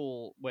pretty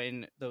cool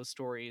when those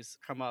stories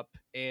come up,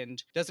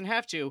 and doesn't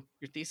have to.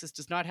 Your thesis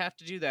does not have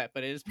to do that,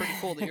 but it is pretty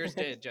cool that yours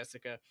did,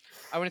 Jessica.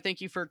 I want to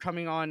thank you for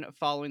coming on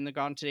Following the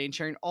Gone today and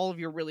sharing all of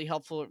your really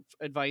helpful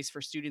advice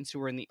for students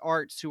who are in the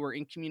arts, who are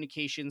in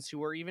communications,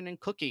 who are even in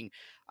cooking.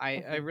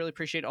 I really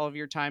appreciate all of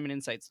your time and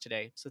insights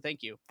today. So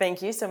thank you.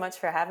 Thank you so much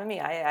for having me.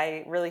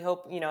 I really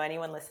hope,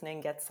 anyone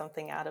listening gets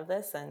something out of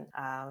this, and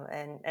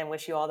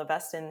wish you all the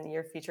best in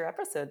your future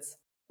episodes.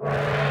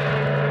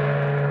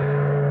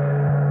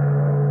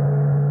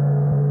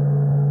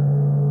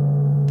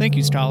 Thank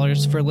you,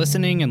 scholars, for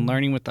listening and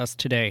learning with us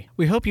today.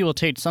 We hope you will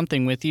take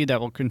something with you that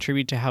will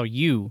contribute to how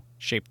you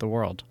shape the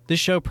world.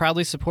 This show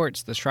proudly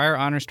supports the Schreier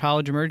Honors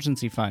College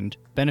Emergency Fund,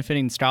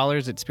 benefiting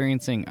scholars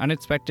experiencing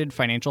unexpected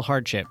financial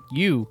hardship.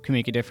 You can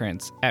make a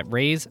difference at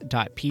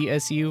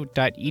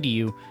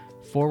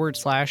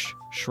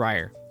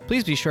raise.psu.edu/Schreier.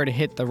 Please be sure to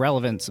hit the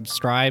relevant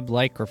subscribe,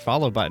 like, or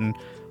follow button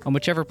on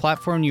whichever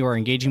platform you are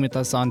engaging with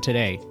us on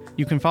today.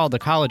 You can follow the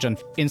college on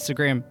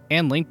Instagram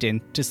and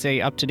LinkedIn to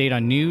stay up to date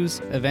on news,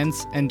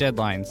 events, and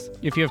deadlines.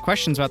 If you have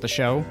questions about the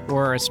show,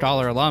 or are a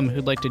scholar alum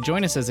who'd like to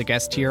join us as a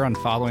guest here on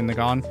Following the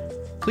Gone,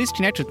 please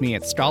connect with me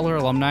at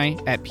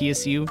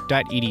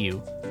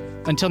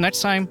scholaralumni@psu.edu. Until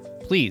next time,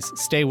 please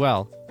stay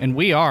well, and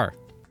we are